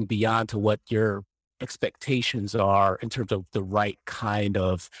start looking beyond to what your expectations are in terms of the right kind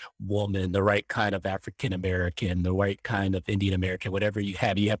of woman, the right kind of African American, the right kind of Indian American, whatever you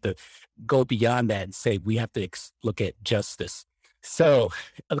have to go beyond that and say, we have to look at justice. So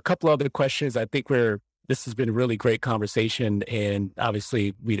a couple other questions. I think this has been a really great conversation, and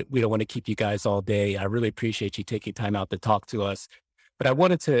obviously we don't want to keep you guys all day. I really appreciate you taking time out to talk to us. But I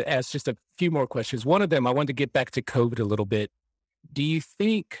wanted to ask just a few more questions. One of them, I wanted to get back to COVID a little bit. Do you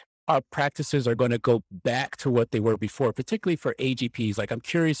think our practices are going to go back to what they were before, particularly for AGPs? Like, I'm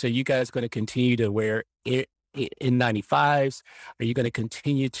curious, are you guys going to continue to wear N95s? Are you going to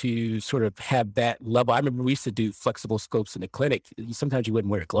continue to sort of have that level? I remember we used to do flexible scopes in the clinic. Sometimes you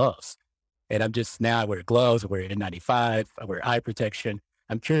wouldn't wear gloves. And now I wear gloves, I wear N95, I wear eye protection.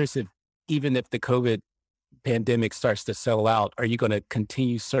 I'm curious even if the COVID pandemic starts to settle out, are you going to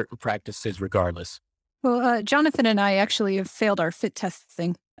continue certain practices regardless? Well, Jonathan and I actually have failed our fit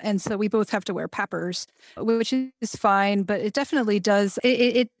testing. And so we both have to wear PAPRs, which is fine, but it definitely does.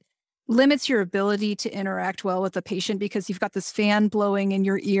 It limits your ability to interact well with the patient because you've got this fan blowing in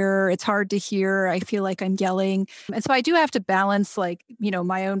your ear. It's hard to hear. I feel like I'm yelling. And so I do have to balance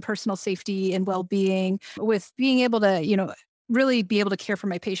my own personal safety and well-being with being able to, really be able to care for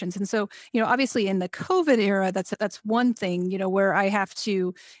my patients. And so, obviously in the COVID era, that's one thing, where I have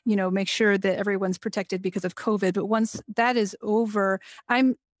to, make sure that everyone's protected because of COVID. But once that is over,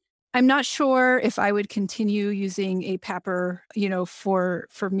 I'm not sure if I would continue using a PAPR,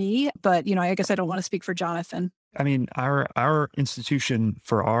 for me, but, I guess I don't want to speak for Jonathan. I mean, our institution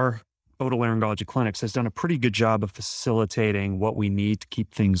for our otolaryngology clinics has done a pretty good job of facilitating what we need to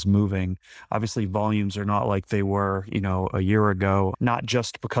keep things moving. Obviously, volumes are not like they were, a year ago, not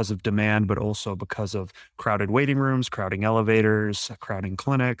just because of demand, but also because of crowded waiting rooms, crowding elevators, crowding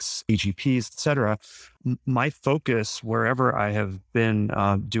clinics, AGPs, et cetera. My focus, wherever I have been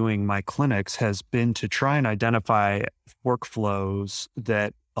doing my clinics, has been to try and identify workflows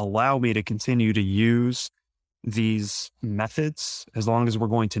that allow me to continue to use these methods as long as we're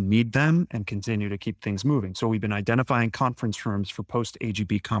going to need them and continue to keep things moving. So we've been identifying conference rooms for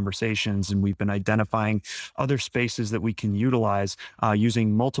post-AGB conversations, and we've been identifying other spaces that we can utilize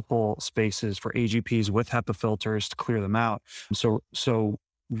using multiple spaces for AGPs with HEPA filters to clear them out. So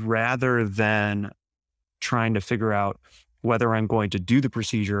rather than trying to figure out whether I'm going to do the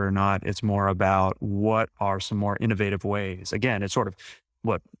procedure or not, it's more about what are some more innovative ways. Again, it's sort of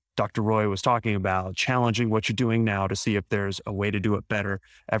what Dr. Roy was talking about, challenging what you're doing now to see if there's a way to do it better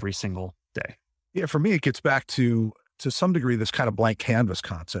every single day. Yeah, for me, it gets back to some degree, this kind of blank canvas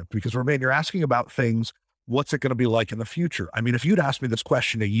concept, because Romain, you're asking about things, what's it going to be like in the future? I mean, if you'd asked me this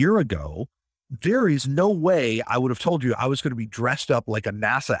question a year ago, there is no way I would have told you I was going to be dressed up like a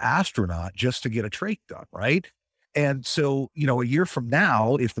NASA astronaut just to get a trach done, right? And so, a year from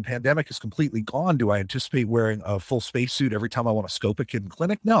now, if the pandemic is completely gone, do I anticipate wearing a full spacesuit every time I want to scope a kid in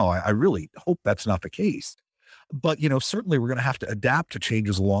clinic? No, I really hope that's not the case. But, certainly we're going to have to adapt to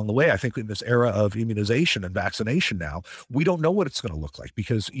changes along the way. I think in this era of immunization and vaccination now, we don't know what it's going to look like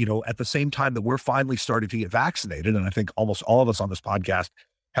because, at the same time that we're finally starting to get vaccinated, and I think almost all of us on this podcast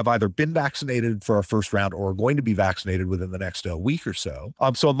have either been vaccinated for our first round or are going to be vaccinated within the next week or so.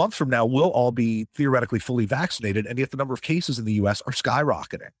 So a month from now, we'll all be theoretically fully vaccinated, and yet the number of cases in the U.S. are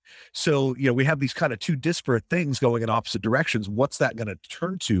skyrocketing. So, we have these kind of two disparate things going in opposite directions. What's that going to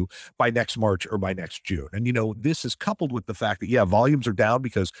turn to by next March or by next June? And, this is coupled with the fact that, volumes are down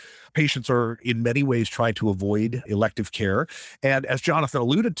because patients are in many ways trying to avoid elective care. And as Jonathan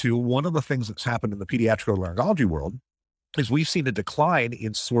alluded to, one of the things that's happened in the pediatric otolaryngology world is we've seen a decline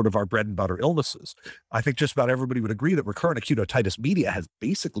in sort of our bread and butter illnesses. I think just about everybody would agree that recurrent acute otitis media has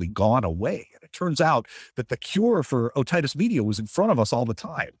basically gone away. And it turns out that the cure for otitis media was in front of us all the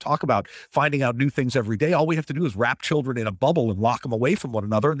time. Talk about finding out new things every day. All we have to do is wrap children in a bubble and lock them away from one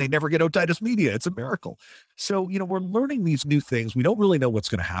another, and they never get otitis media. It's a miracle. So, we're learning these new things. We don't really know what's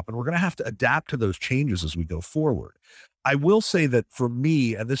going to happen. We're going to have to adapt to those changes as we go forward. I will say that for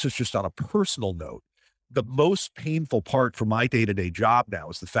me, and this is just on a personal note, the most painful part for my day-to-day job now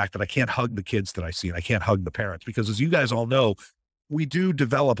is the fact that I can't hug the kids that I see and I can't hug the parents, because as you guys all know, we do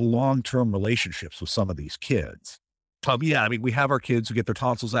develop long-term relationships with some of these kids. Yeah, I mean, we have our kids who get their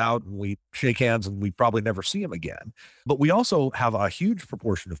tonsils out and we shake hands and we probably never see them again. But we also have a huge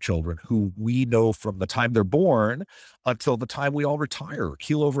proportion of children who we know from the time they're born until the time we all retire,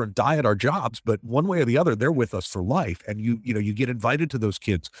 keel over and die at our jobs. But one way or the other, they're with us for life. And you get invited to those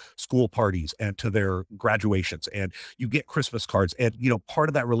kids' school parties and to their graduations, and you get Christmas cards. And, part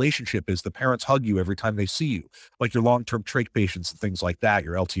of that relationship is the parents hug you every time they see you, like your long-term trach patients and things like that,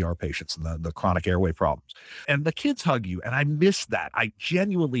 your LTR patients and the chronic airway problems. And the kids hug you. And I miss that. I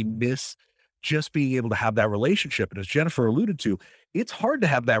genuinely miss just being able to have that relationship. And as Jennifer alluded to, it's hard to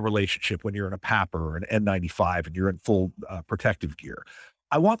have that relationship when you're in a PAPR or an N95 and you're in full protective gear.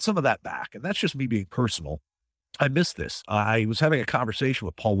 I want some of that back. And that's just me being personal. I miss this. I was having a conversation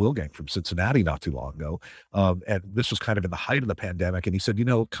with Paul Wilgang from Cincinnati not too long ago. And this was kind of in the height of the pandemic. And he said,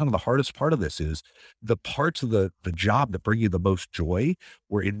 kind of the hardest part of this is the parts of the job that bring you the most joy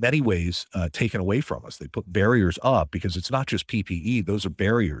were in many ways taken away from us. They put barriers up because it's not just PPE. Those are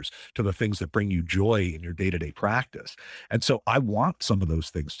barriers to the things that bring you joy in your day-to-day practice. And so I want some of those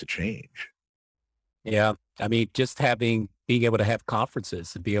things to change. Yeah. I mean, just being able to have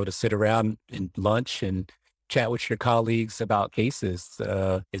conferences and be able to sit around and lunch and chat with your colleagues about cases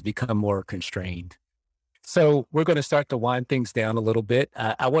has become more constrained. So we're going to start to wind things down a little bit.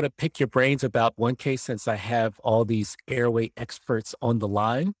 I want to pick your brains about one case since I have all these airway experts on the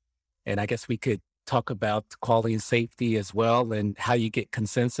line. And I guess we could talk about quality and safety as well and how you get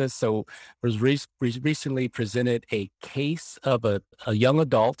consensus. So was recently presented a case of a young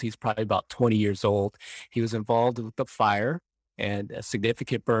adult. He's probably about 20 years old. He was involved with the fire and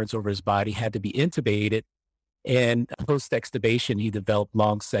significant burns over his body, had to be intubated. And post-extubation, he developed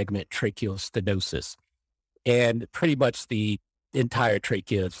long segment tracheal stenosis. And pretty much the entire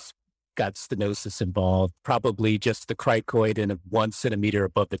trachea got stenosis involved, probably just the cricoid and 1 centimeter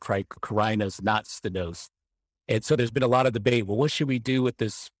above the carina is not stenosed. And so there's been a lot of debate. Well, what should we do with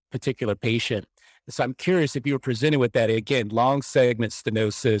this particular patient? So I'm curious if you were presented with that, again, long segment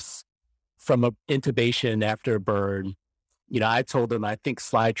stenosis from an intubation after a burn. I told him I think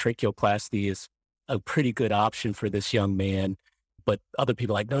slide tracheoplasty is a pretty good option for this young man. But other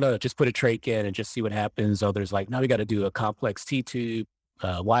people are like, no, just put a trach in and just see what happens. Others like, no, we got to do a complex T-tube,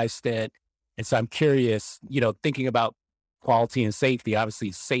 Y-stent. And so I'm curious, thinking about quality and safety,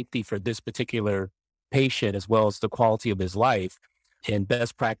 obviously safety for this particular patient, as well as the quality of his life and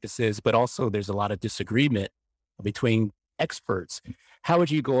best practices, but also there's a lot of disagreement between experts. How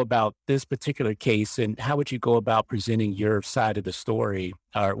would you go about this particular case, and how would you go about presenting your side of the story,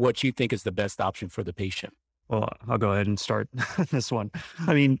 or what you think is the best option for the patient? Well, I'll go ahead and start this one.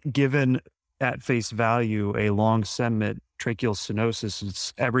 I mean, given at face value, a long segment tracheal stenosis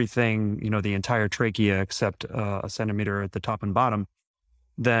is everything, the entire trachea except a centimeter at the top and bottom,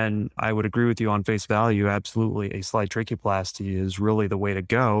 then I would agree with you on face value. Absolutely. A slide tracheoplasty is really the way to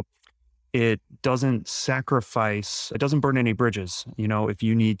go. It doesn't burn any bridges. If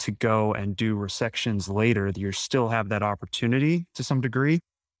you need to go and do resections later, you still have that opportunity to some degree.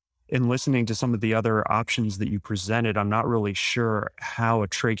 In listening to some of the other options that you presented, I'm not really sure how a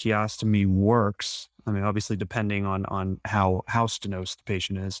tracheostomy works. I mean, obviously depending on how stenosed the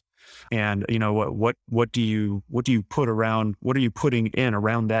patient is. And what do you what are you putting in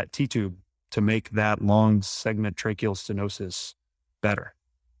around that T-tube to make that long segment tracheal stenosis better,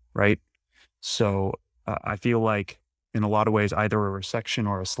 right? So I feel like in a lot of ways, either a resection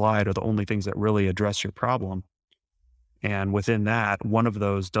or a slide are the only things that really address your problem. And within that, one of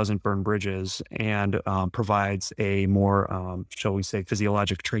those doesn't burn bridges and provides a more, shall we say,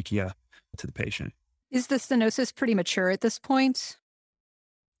 physiologic trachea to the patient. Is the stenosis pretty mature at this point?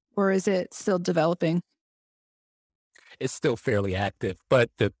 Or is it still developing? It's still fairly active, but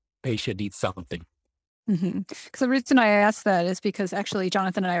the patient needs something. Because the reason I ask that is because actually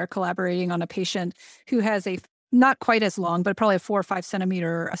Jonathan and I are collaborating on a patient who has a not quite as long, but probably a 4 or 5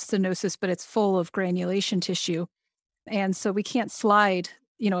 centimeter stenosis, but it's full of granulation tissue. And so we can't slide,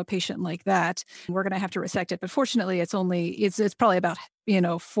 a patient like that. We're going to have to resect it. But fortunately, it's probably about,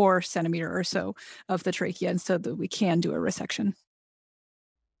 4 centimeter or so of the trachea. And so that we can do a resection.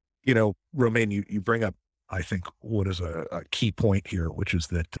 Romaine, you bring up, I think, what is a key point here, which is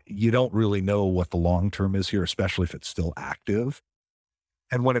that you don't really know what the long term is here, especially if it's still active.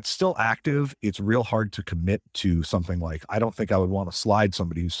 And when it's still active, it's real hard to commit to something like, I don't think I would want to slide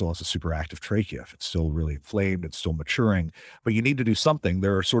somebody who still has a super active trachea if it's still really inflamed, it's still maturing, but you need to do something.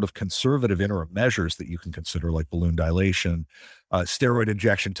 There are sort of conservative interim measures that you can consider, like balloon dilation, steroid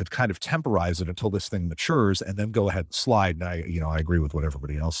injection to kind of temporize it until this thing matures, and then go ahead and slide. And I agree with what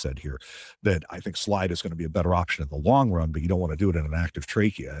everybody else said here, that I think slide is going to be a better option in the long run, but you don't want to do it in an active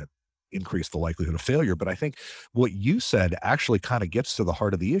trachea. increase the likelihood of failure. But I think what you said actually kind of gets to the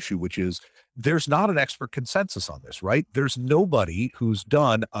heart of the issue, which is there's not an expert consensus on this, right? There's nobody who's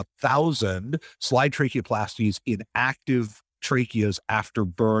done 1,000 slide tracheoplasties in active tracheas after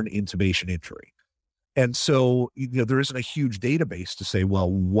burn intubation injury. And so, there isn't a huge database to say, well,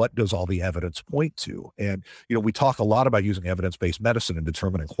 what does all the evidence point to? And, we talk a lot about using evidence-based medicine in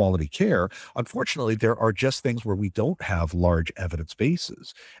determining quality care. Unfortunately, there are just things where we don't have large evidence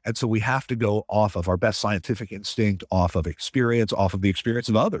bases. And so we have to go off of our best scientific instinct, off of experience, off of the experience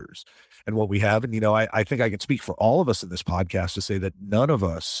of others. And what we have, and, I think I can speak for all of us in this podcast to say that none of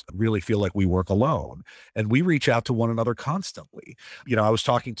us really feel like we work alone. And we reach out to one another constantly. I was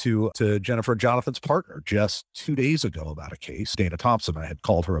talking to Jennifer and Jonathan's partner just 2 days ago about a case. Dana Thompson, I had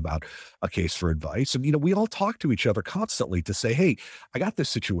called her about a case for advice. And, we all talk to each other constantly to say, hey, I got this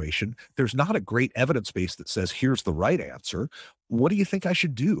situation. There's not a great evidence base that says, here's the right answer. What do you think I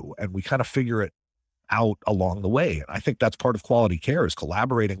should do? And we kind of figure it out along the way. And I think that's part of quality care, is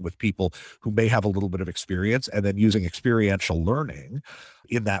collaborating with people who may have a little bit of experience and then using experiential learning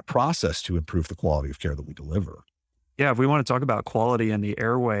in that process to improve the quality of care that we deliver. Yeah, if we want to talk about quality in the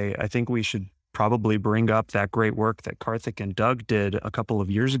airway, I think we should probably bring up that great work that Karthik and Doug did a couple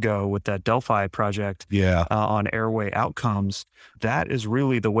of years ago with that Delphi project on airway outcomes. That is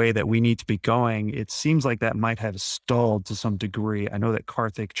really the way that we need to be going. It seems like that might have stalled to some degree. I know that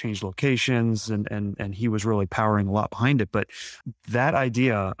Karthik changed locations and he was really powering a lot behind it, but that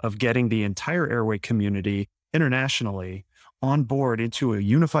idea of getting the entire airway community internationally on board into a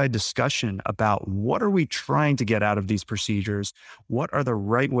unified discussion about what are we trying to get out of these procedures, what are the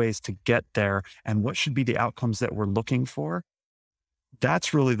right ways to get there, and what should be the outcomes that we're looking for.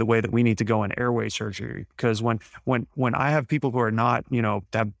 That's really the way that we need to go in airway surgery. Because when I have people who are not,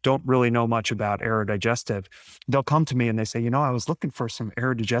 that don't really know much about aerodigestive, they'll come to me and they say, I was looking for some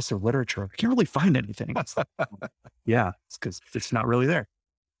aerodigestive literature. I can't really find anything. Yeah, it's because it's not really there.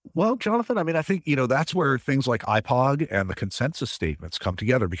 Well, Jonathan, I think, that's where things like IPOG and the consensus statements come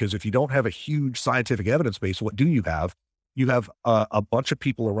together, because if you don't have a huge scientific evidence base, what do you have? You have a bunch of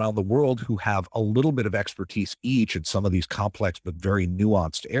people around the world who have a little bit of expertise each in some of these complex but very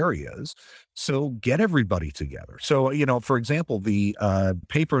nuanced areas. So get everybody together. So, for example, the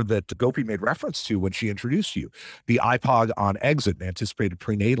paper that Gopi made reference to when she introduced you, the IPOG on exit and anticipated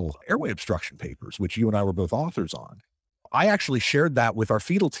prenatal airway obstruction papers, which you and I were both authors on. I actually shared that with our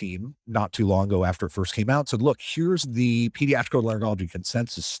fetal team not too long ago after it first came out. Said, look, here's the pediatric otolaryngology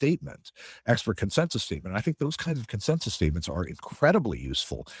consensus statement, expert consensus statement. I think those kinds of consensus statements are incredibly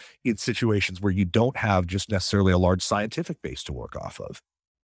useful in situations where you don't have just necessarily a large scientific base to work off of.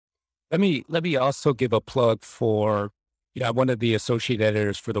 Let me also give a plug for, I'm one of the associate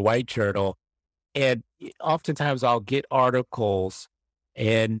editors for the White Journal, and oftentimes I'll get articles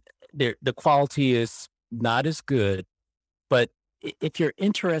and the quality is not as good. But if you're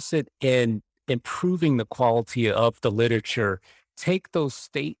interested in improving the quality of the literature, take those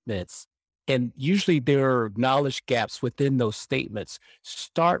statements, and usually there are knowledge gaps within those statements.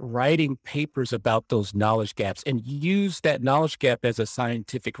 Start writing papers about those knowledge gaps and use that knowledge gap as a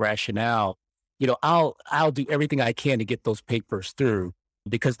scientific rationale. I'll do everything I can to get those papers through,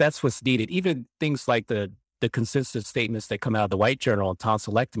 because that's what's needed. Even things like the consensus statements that come out of the White Journal on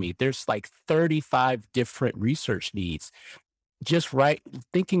tonsillectomy, there's like 35 different research needs. Just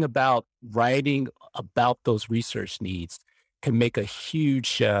thinking about writing about those research needs can make a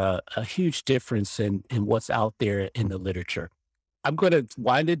huge difference in what's out there in the literature. I'm going to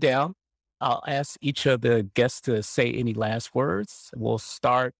wind it down. I'll ask each of the guests to say any last words. We'll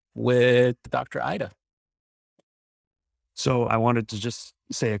start with Dr. Ida. So I wanted to just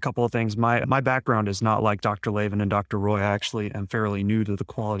say a couple of things. My background is not like Dr. Lavin and Dr. Roy. I actually am fairly new to the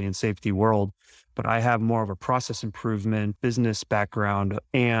quality and safety world, but I have more of a process improvement business background.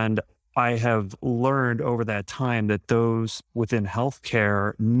 And I have learned over that time that those within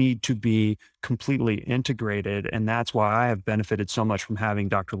healthcare need to be completely integrated. And that's why I have benefited so much from having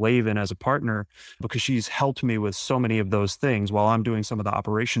Dr. Lavin as a partner, because she's helped me with so many of those things. While I'm doing some of the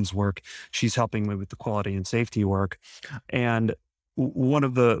operations work, she's helping me with the quality and safety work. And one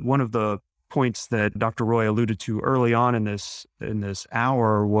of the points that Dr. Roy alluded to early on in this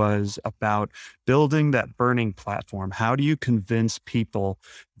hour was about building that burning platform. How do you convince people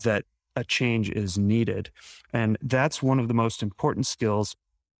that a change is needed? And that's one of the most important skills,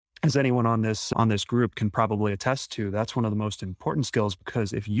 as anyone on this group can probably attest to. That's one of the most important skills,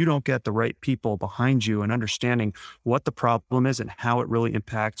 because if you don't get the right people behind you and understanding what the problem is and how it really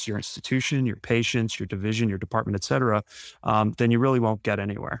impacts your institution, your patients, your division, your department, et cetera, then you really won't get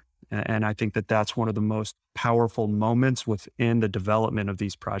anywhere. And I think that that's one of the most powerful moments within the development of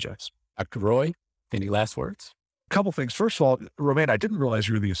these projects. Dr. Roy, any last words? Couple things. First of all, Romaine, I didn't realize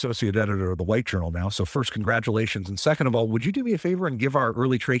you were the associate editor of the White Journal now. So first, congratulations. And second of all, would you do me a favor and give our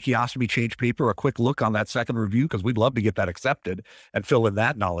early tracheostomy change paper a quick look on that second review? Because we'd love to get that accepted and fill in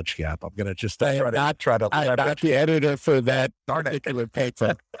that knowledge gap. I'm going to just I'm not the editor for that particular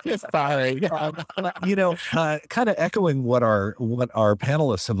paper. Sorry. Kind of echoing what our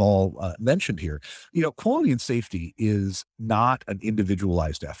panelists have all mentioned here. Quality and safety is not an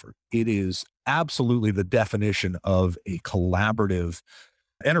individualized effort. It is absolutely the definition of a collaborative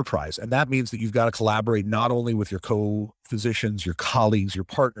enterprise. And that means that you've got to collaborate not only with your co-physicians, your colleagues, your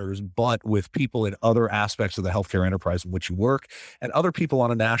partners, but with people in other aspects of the healthcare enterprise in which you work and other people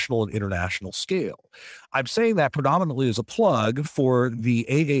on a national and international scale. I'm saying that predominantly as a plug for the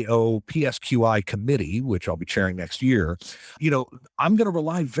AAO PSQI committee, which I'll be chairing next year. I'm going to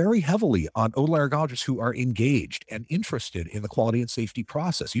rely very heavily on otolaryngologists who are engaged and interested in the quality and safety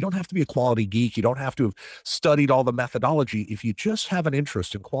process. You don't have to be a quality geek. You don't have to have studied all the methodology. If you just have an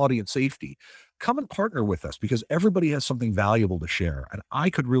interest in quality and safety, come and partner with us because everybody has something valuable to share. And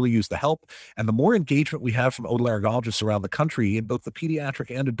I could really use the help. And the more engagement we have from otolaryngologists around the country in both the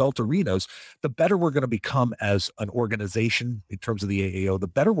pediatric and adult arenas, the better we're going to become as an organization in terms of the AAO, the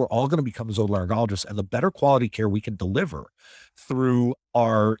better we're all going to become as otolaryngologists and the better quality care we can deliver through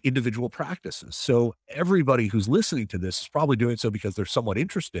our individual practices. So everybody who's listening to this is probably doing so because they're somewhat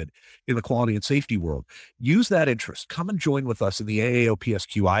interested in the quality and safety world. Use that interest. Come and join with us in the AAO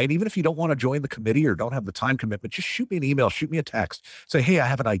PSQI. And even if you don't want to join the committee or don't have the time commitment, just shoot me an email, shoot me a text. Say, hey, I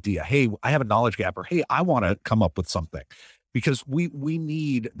have an idea. Hey, I have a knowledge gap, or hey, I want to come up with something. Because we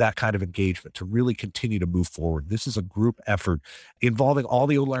need that kind of engagement to really continue to move forward. This is a group effort involving all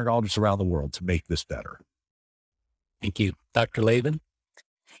the otolaryngologists around the world to make this better. Thank you. Dr. Lavin?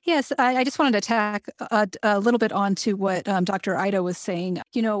 Yes, I just wanted to tack a little bit onto what Dr. Ida was saying.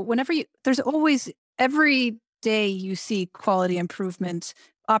 There's always, every day you see quality improvement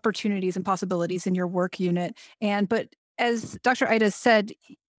opportunities and possibilities in your work unit. But as Dr. Ida said,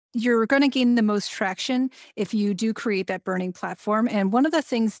 you're going to gain the most traction if you do create that burning platform. And one of the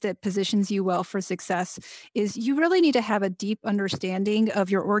things that positions you well for success is you really need to have a deep understanding of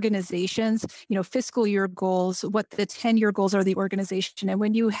your organization's, fiscal year goals, what the 10-year goals are of the organization. And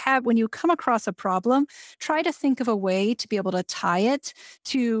when you come across a problem, try to think of a way to be able to tie it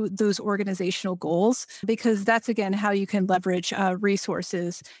to those organizational goals, because that's, again, how you can leverage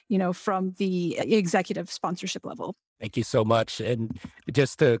resources, from the executive sponsorship level. Thank you so much. And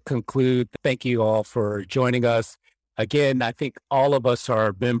just to conclude, thank you all for joining us. Again, I think all of us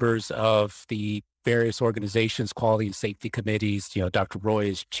are members of the various organizations, quality and safety committees. Dr. Roy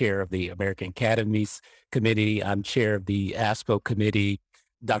is chair of the American Academies Committee. I'm chair of the ASPO Committee.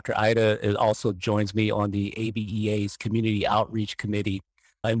 Dr. Ida also joins me on the ABEA's Community Outreach Committee.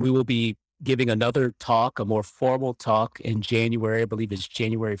 And we will be giving another talk, a more formal talk in January. I believe it's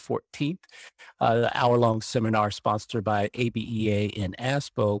January 14th, an hour-long seminar sponsored by ABEA and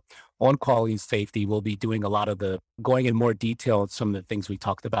ASPO on quality and safety. We'll be doing a lot of going in more detail on some of the things we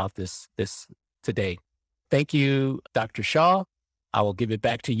talked about this today. Thank you, Dr. Shaw. I will give it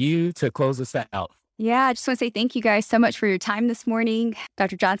back to you to close us out. Yeah, I just want to say thank you guys so much for your time this morning.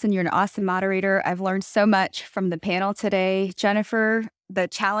 Dr. Johnson, you're an awesome moderator. I've learned so much from the panel today. Jennifer, the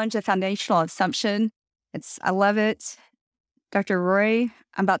challenge of foundational assumption, I love it. Dr. Roy,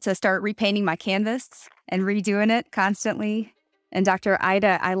 I'm about to start repainting my canvas and redoing it constantly. And Dr.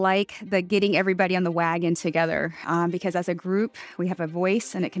 Ida, I like the getting everybody on the wagon together because as a group, we have a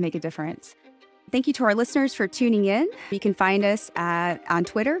voice and it can make a difference. Thank you to our listeners for tuning in. You can find us on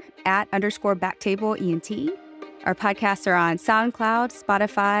Twitter @_BackTableENT. Our podcasts are on SoundCloud,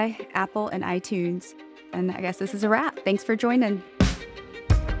 Spotify, Apple, and iTunes. And I guess this is a wrap. Thanks for joining.